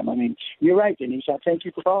against them. I mean, you're right, Denise. I thank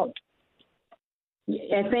you for calling.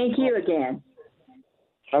 And thank you again.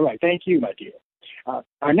 All right. Thank you, my dear.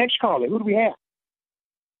 Our next caller, who do we have?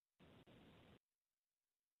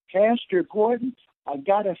 Pastor Gordon.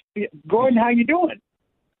 Gordon, how you doing?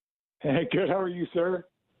 Hey, good. How are you, sir?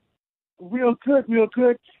 Real good, real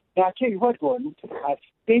good. Now, I'll tell you what, Gordon, I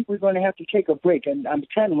think we're going to have to take a break, and I'm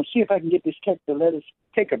trying to see if I can get this tech to let us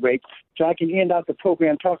take a break so I can end out the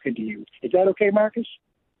program talking to you. Is that okay, Marcus?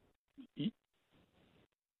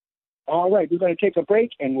 All right, we're going to take a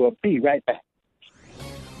break, and we'll be right back.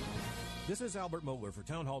 This is Albert Mohler for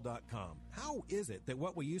townhall.com. How is it that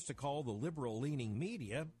what we used to call the liberal-leaning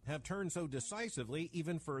media have turned so decisively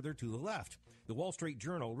even further to the left? The Wall Street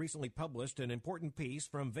Journal recently published an important piece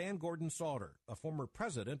from Van Gordon Sauter, a former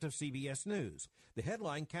president of CBS News. The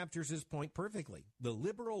headline captures his point perfectly. The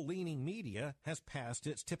liberal-leaning media has passed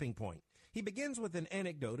its tipping point. He begins with an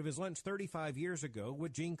anecdote of his lunch 35 years ago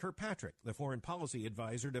with Jeane Kirkpatrick, the foreign policy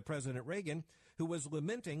advisor to President Reagan, who was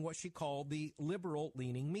lamenting what she called the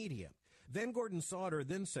liberal-leaning media. Van Gordon Sauter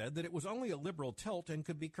then said that it was only a liberal tilt and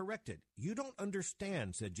could be corrected. "You don't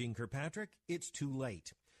understand," said Jeane Kirkpatrick. "It's too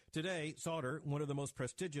late." Today, Sauter, one of the most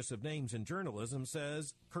prestigious of names in journalism,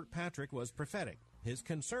 says Kirkpatrick was prophetic. His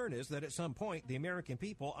concern is that at some point, the American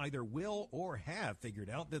people either will or have figured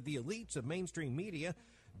out that the elites of mainstream media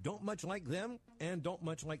don't much like them and don't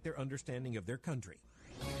much like their understanding of their country.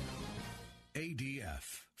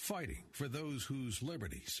 ADF, fighting for those whose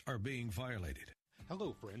liberties are being violated.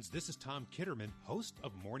 Hello, friends. This is Tom Kitterman, host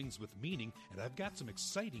of Mornings with Meaning, and I've got some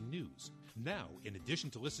exciting news. Now, in addition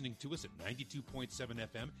to listening to us at 92.7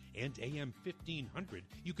 FM and AM 1500,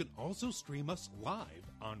 you can also stream us live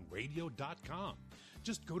on radio.com.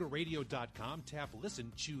 Just go to radio.com, tap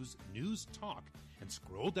Listen, choose News Talk, and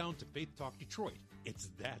scroll down to Faith Talk Detroit. It's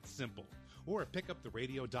that simple. Or pick up the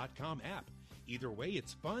radio.com app. Either way,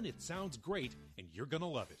 it's fun, it sounds great, and you're going to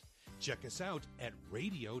love it. Check us out at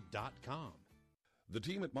radio.com. The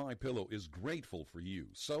team at MyPillow is grateful for you.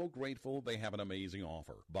 So grateful they have an amazing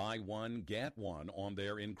offer. Buy one, get one on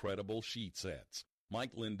their incredible sheet sets.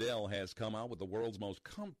 Mike Lindell has come out with the world's most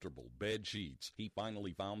comfortable bed sheets. He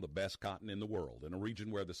finally found the best cotton in the world in a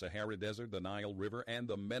region where the Sahara Desert, the Nile River, and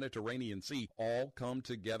the Mediterranean Sea all come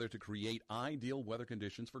together to create ideal weather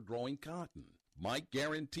conditions for growing cotton. Mike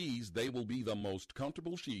guarantees they will be the most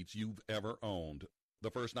comfortable sheets you've ever owned. The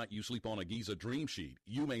first night you sleep on a Giza Dream Sheet,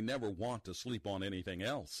 you may never want to sleep on anything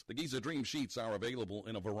else. The Giza Dream Sheets are available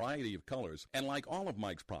in a variety of colors, and like all of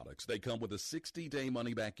Mike's products, they come with a 60-day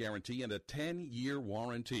money-back guarantee and a 10-year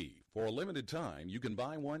warranty. For a limited time, you can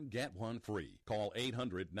buy one, get one free. Call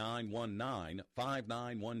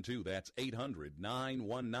 800-919-5912. That's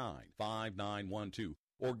 800-919-5912.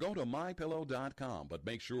 Or go to MyPillow.com, but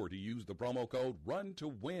make sure to use the promo code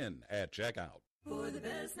RUN2WIN at checkout. For the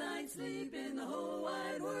best night's sleep in the whole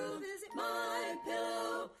wide world, visit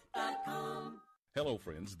MyPillow.com. Hello,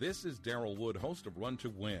 friends. This is Daryl Wood, host of Run to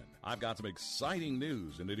Win. I've got some exciting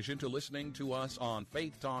news in addition to listening to us on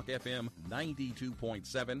Faith Talk FM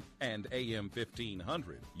 92.7 and AM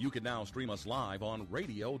 1500. You can now stream us live on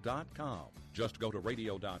radio.com. Just go to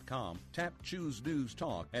radio.com, tap Choose News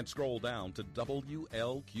Talk, and scroll down to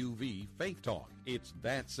WLQV Faith Talk. It's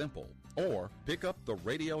that simple. Or pick up the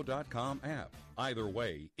radio.com app. Either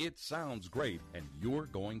way, it sounds great, and you're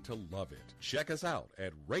going to love it. Check us out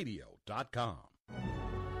at radio.com.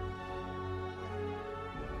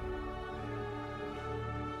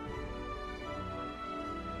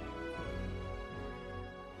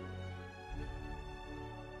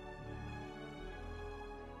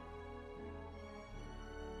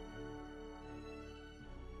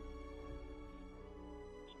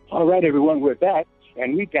 All right, everyone, we're back,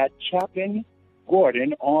 and we got Chaplain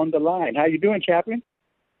Gordon on the line. How you doing, Chaplain?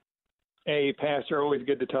 Hey, Pastor, always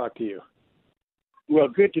good to talk to you. Well,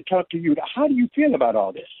 good to talk to you. How do you feel about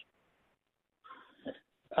all this?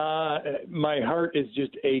 My heart is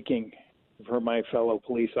just aching for my fellow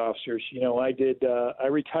police officers. You know, I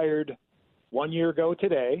retired 1 year ago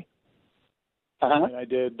today, and I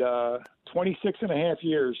did 26 and a half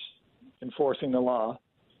years enforcing the law,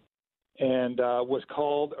 and was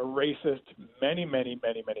called a racist many, many,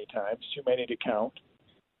 many, many times, too many to count.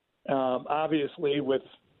 Obviously, with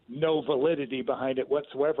no validity behind it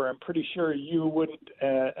whatsoever. I'm pretty sure you wouldn't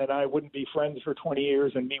and I wouldn't be friends for 20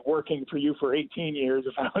 years and me working for you for 18 years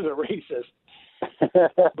if I was a racist.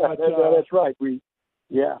 But, that's right.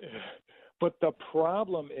 But the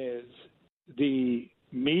problem is the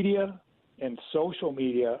media and social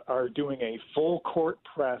media are doing a full court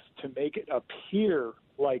press to make it appear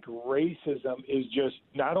like racism is just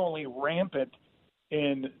not only rampant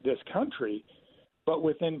in this country, but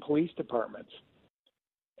within police departments.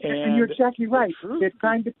 And you're exactly right. They're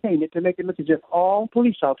trying to paint it to make it look as if all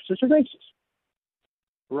police officers are racist.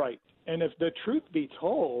 Right. And if the truth be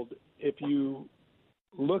told, if you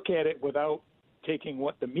look at it without taking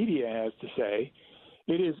what the media has to say,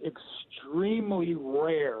 it is extremely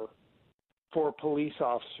rare for police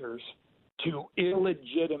officers to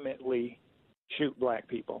illegitimately shoot black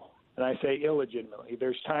people. And I say illegitimately.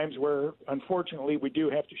 There's times where, unfortunately, we do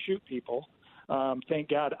have to shoot people. Thank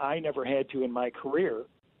God I never had to in my career.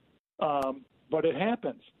 But it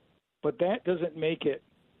happens. But that doesn't make it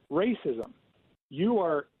racism. You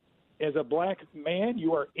are, as a black man,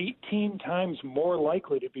 you are 18 times more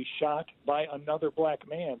likely to be shot by another black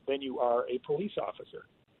man than you are a police officer.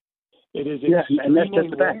 It is extremely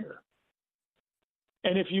rare.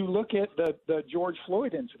 And if you look at the George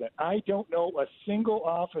Floyd incident, I don't know a single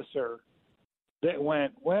officer that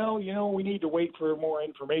went, well, you know, we need to wait for more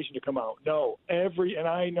information to come out. No, and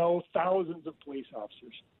I know thousands of police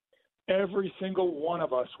officers. Every single one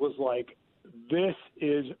of us was like, this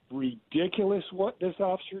is ridiculous what this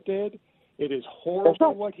officer did. It is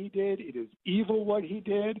horrible what he did. It is evil what he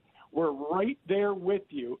did. We're right there with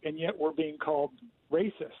you, and yet we're being called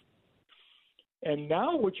racist. And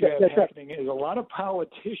now what you have happening is a lot of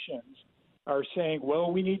politicians are saying,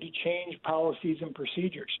 well, we need to change policies and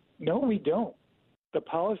procedures. No, we don't. The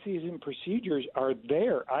policies and procedures are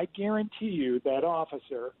there. I guarantee you that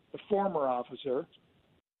officer, the former officer,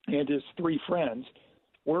 and his 3 friends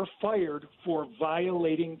were fired for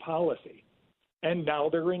violating policy. And now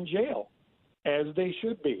they're in jail, as they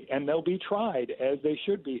should be. And they'll be tried as they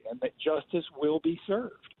should be, and that justice will be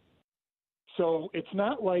served. So it's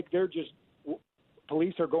not like they're just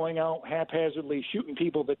police are going out haphazardly shooting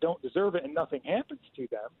people that don't deserve it and nothing happens to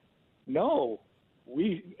them. No,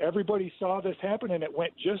 everybody saw this happen and it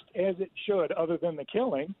went just as it should, other than the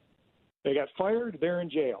killing. They got fired, they're in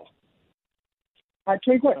jail. I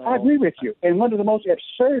tell you what, I agree with you. And one of the most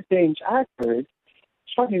absurd things I've heard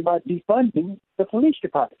is talking about defunding the police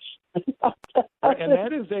departments. And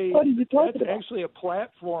that is that's actually a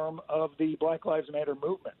platform of the Black Lives Matter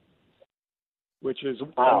movement, which is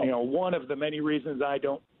one of the many reasons I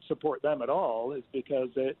don't support them at all, is because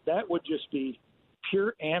that would just be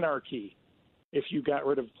pure anarchy if you got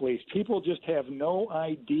rid of police. People just have no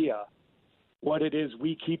idea what it is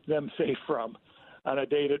we keep them safe from on a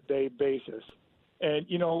day-to-day basis. And,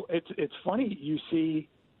 you know, it's funny. You see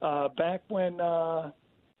back when the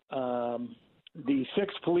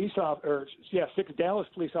 6 Dallas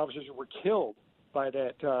police officers were killed by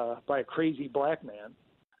a crazy black man,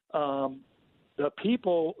 the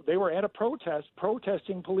people, they were at a protest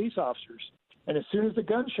protesting police officers. And as soon as the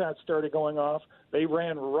gunshots started going off, they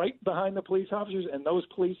ran right behind the police officers, and those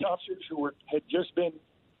police officers who had just been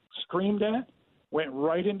screamed at went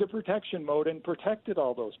right into protection mode and protected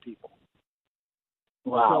all those people.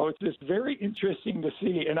 Wow. So it's just very interesting to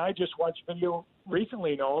see. And I just watched video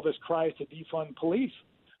recently, all this cries to defund police.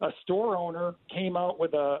 A store owner came out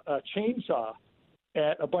with a chainsaw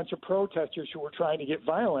at a bunch of protesters who were trying to get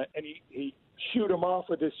violent, and he shoot them off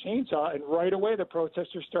with his chainsaw, and right away the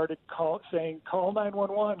protesters started saying, call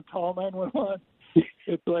 911, call 911.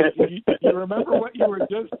 It's like, you remember what you were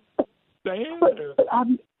just saying?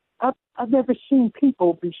 I've never seen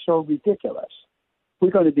people be so ridiculous.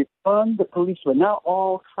 We're going to defund the police, but now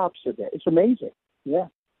all cops are there. It's amazing. Yeah.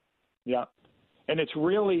 Yeah. And it's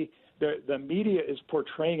really, the media is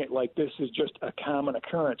portraying it like this is just a common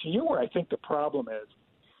occurrence. And you know where I think the problem is?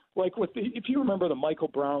 Like if you remember the Michael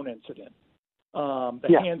Brown incident,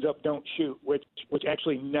 hands up, don't shoot, which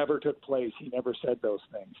actually never took place. He never said those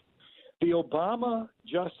things. The Obama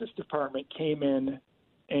Justice Department came in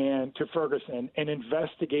to Ferguson and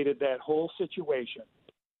investigated that whole situation.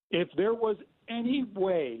 If there was any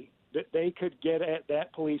way that they could get at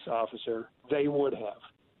that police officer, they would have.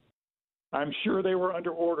 I'm sure they were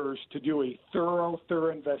under orders to do a thorough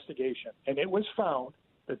investigation, and it was found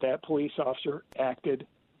that police officer acted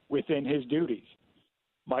within his duties.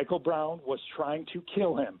 Michael Brown was trying to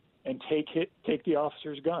kill him and take the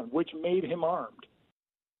officer's gun, which made him armed.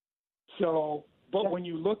 So, but when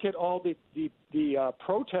you look at all the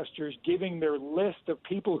protesters giving their list of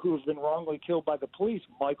people who have been wrongly killed by the police,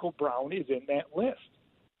 Michael Brown is in that list.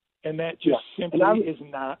 And that just simply is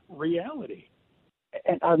not reality.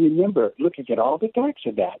 And I remember looking at all the facts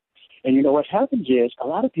of that. And you know what happens is a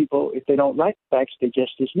lot of people, if they don't like facts, they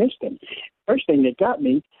just dismiss them. First thing that got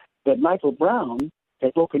me, that Michael Brown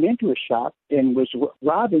had broken into a shop and was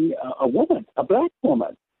robbing a woman, a black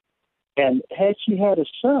woman. And had she had a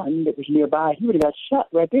son that was nearby, he would have got shot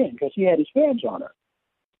right then because he had his hands on her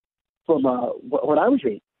from what I was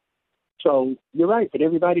reading. So you're right, but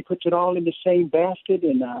everybody puts it all in the same basket,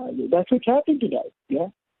 and that's what's happening today. Yeah.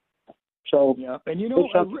 So yeah, and you know,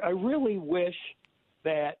 I really wish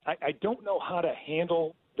that I don't know how to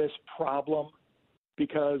handle this problem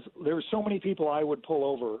because there's so many people I would pull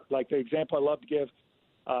over. Like the example I love to give,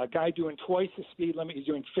 a guy doing twice the speed limit. He's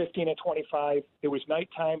doing 15 at 25. It was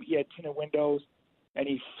nighttime. He had tinted windows, and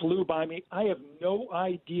he flew by me. I have no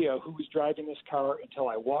idea who was driving this car until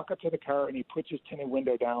I walk up to the car and he puts his tinted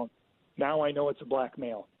window down. Now I know it's a black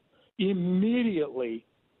male. Immediately,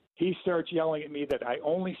 he starts yelling at me that I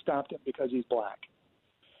only stopped him because he's black.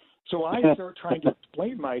 So I start trying to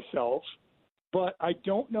explain myself, but I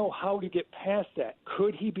don't know how to get past that.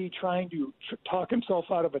 Could he be trying to talk himself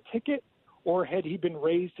out of a ticket, or had he been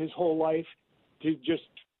raised his whole life to just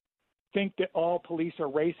think that all police are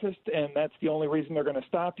racist and that's the only reason they're going to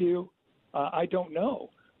stop you? I don't know.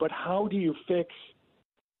 But how do you fix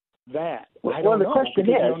that? I don't know.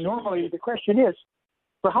 The question is,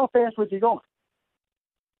 well, how fast was he going?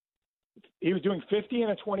 He was doing 50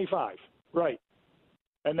 and a 25, right.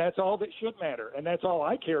 And that's all that should matter, and that's all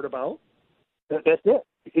I cared about. That's it.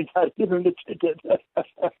 You got to give him the ticket.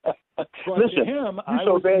 Listen, to him, I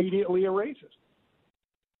was immediately a racist.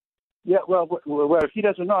 Yeah, well, if he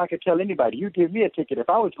doesn't know, I could tell anybody. You give me a ticket if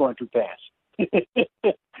I was going too fast.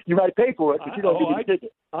 You might pay for it, but you don't give me a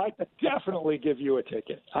ticket. I'd definitely give you a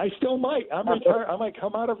ticket. I still might. I'm retired. I might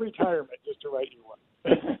come out of retirement just to write you one.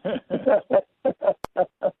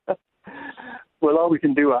 Well, all we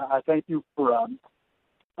can do, I thank you for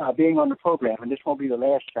being on the program, and this won't be the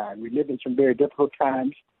last time. We live in some very difficult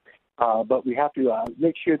times, but we have to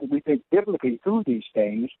make sure that we think biblically through these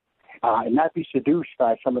things and not be seduced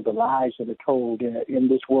by some of the lies that are told in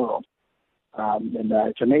this world. And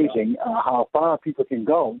it's amazing how far people can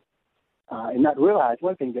go and not realize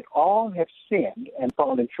one thing, that all have sinned and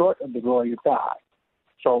fallen short of the glory of God.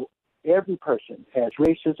 So every person has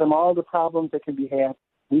racism, all the problems that can be had.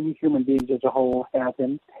 We human beings as a whole have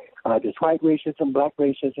them. There's white racism, black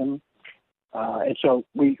racism. And so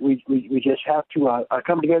we just have to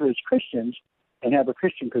come together as Christians and have a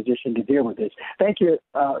Christian position to deal with this. Thank you,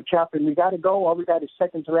 Chaplain. We got to go. All we got is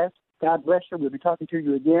seconds left. God bless you. We'll be talking to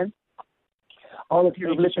you again. All of you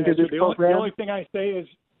who listen to this program. The only thing I say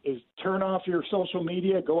is turn off your social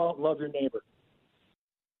media. Go out and love your neighbor.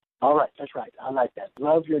 All right. That's right. I like that.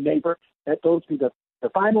 Love your neighbor. Let those be the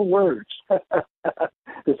final words.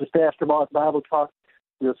 This is Pastor Mark Bible Talk.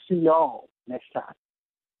 We'll see y'all next time.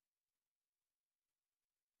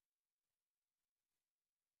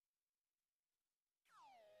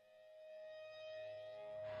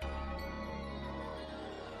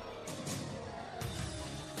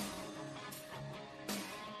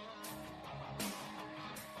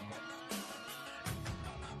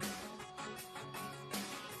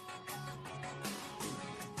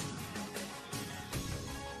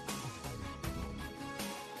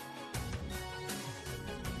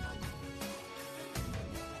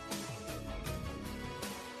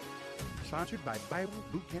 Sponsored by Bible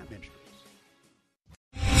Boot Camp Ministries.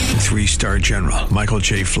 3-star General Michael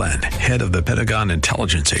J. Flynn, head of the Pentagon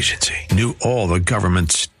Intelligence Agency, knew all the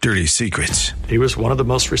government's dirty secrets. He was one of the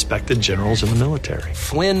most respected generals in the military.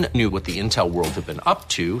 Flynn knew what the intel world had been up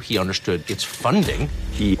to. He understood its funding.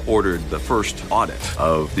 He ordered the first audit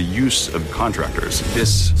of the use of contractors.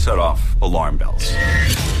 This set off alarm bells.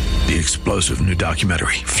 The explosive new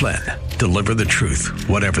documentary, Flynn, Deliver the Truth,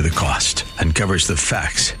 Whatever the Cost, uncovers the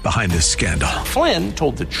facts behind this scandal. Flynn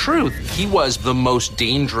told the truth. He was the most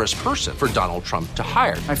dangerous person for Donald Trump to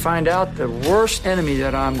hire. I find out the worst enemy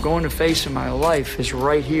that I'm going to face in my life is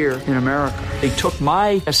right here in America. They took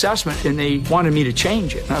my assessment and they wanted me to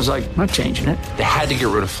change it. And I was like, I'm not changing it. They had to get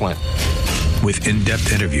rid of Flynn. With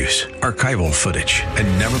in-depth interviews, archival footage,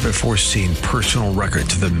 and never-before-seen personal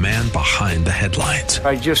records of the man behind the headlines.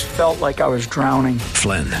 I just felt like I was drowning.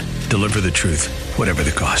 Flynn, Deliver the Truth, Whatever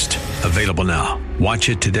the Cost. Available now. Watch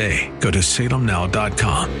it today. Go to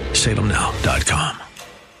salemnow.com. salemnow.com.